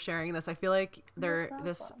 Michelle, for sharing this. I feel like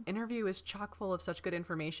this interview is chock full of such good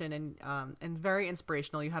information and very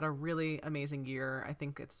inspirational. You had a really amazing year. I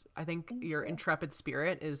think your intrepid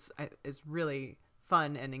spirit is really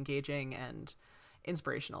fun and engaging and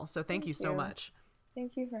inspirational. So thank you so much.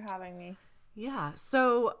 Thank you for having me. Yeah.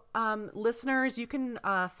 So, listeners, you can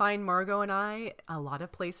find Margot and I a lot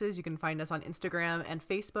of places. You can find us on Instagram and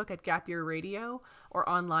Facebook at Gap Year Radio, or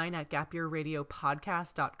online at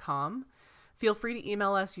gapyearradiopodcast.com. Feel free to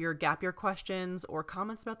email us your Gap Year questions or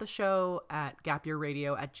comments about the show at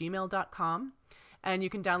gapyearradio@gmail.com. And you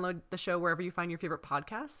can download the show wherever you find your favorite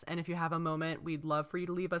podcasts. And if you have a moment, we'd love for you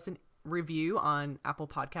to leave us a review on Apple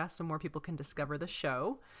Podcasts so more people can discover the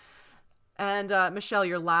show. And Michelle,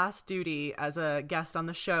 your last duty as a guest on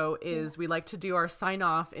the show is we like to do our sign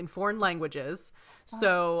off in foreign languages.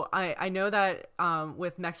 So I know that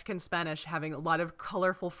with Mexican Spanish having a lot of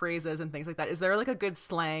colorful phrases and things like that, is there like a good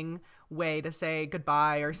slang way to say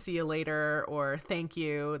goodbye or see you later or thank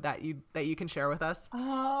you that you can share with us?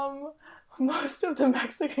 Most of the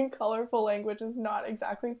Mexican colorful language is not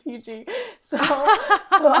exactly PG, so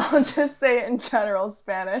I'll just say it in general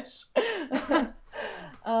Spanish.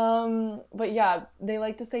 But yeah, they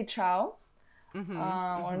like to say ciao,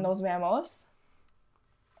 or nos vemos.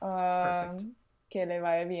 Perfect. Que le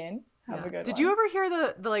vaya bien. Have a good one. Did you ever hear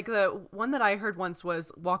the one that I heard once was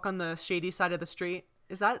walk on the shady side of the street?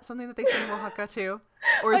 Is that something that they say in Oaxaca too?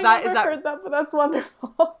 Or is I've never heard that, but that's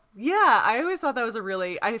wonderful. Yeah, I always thought that was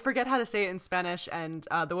I forget how to say it in Spanish, and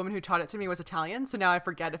the woman who taught it to me was Italian, so now I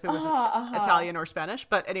forget if it was Italian or Spanish.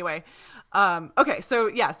 But anyway, okay, so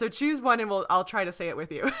choose one, and I'll try to say it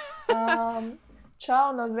with you.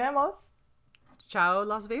 Ciao, nos vemos. Ciao,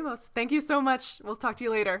 los vemos. Thank you so much. We'll talk to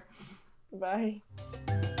you later. Bye.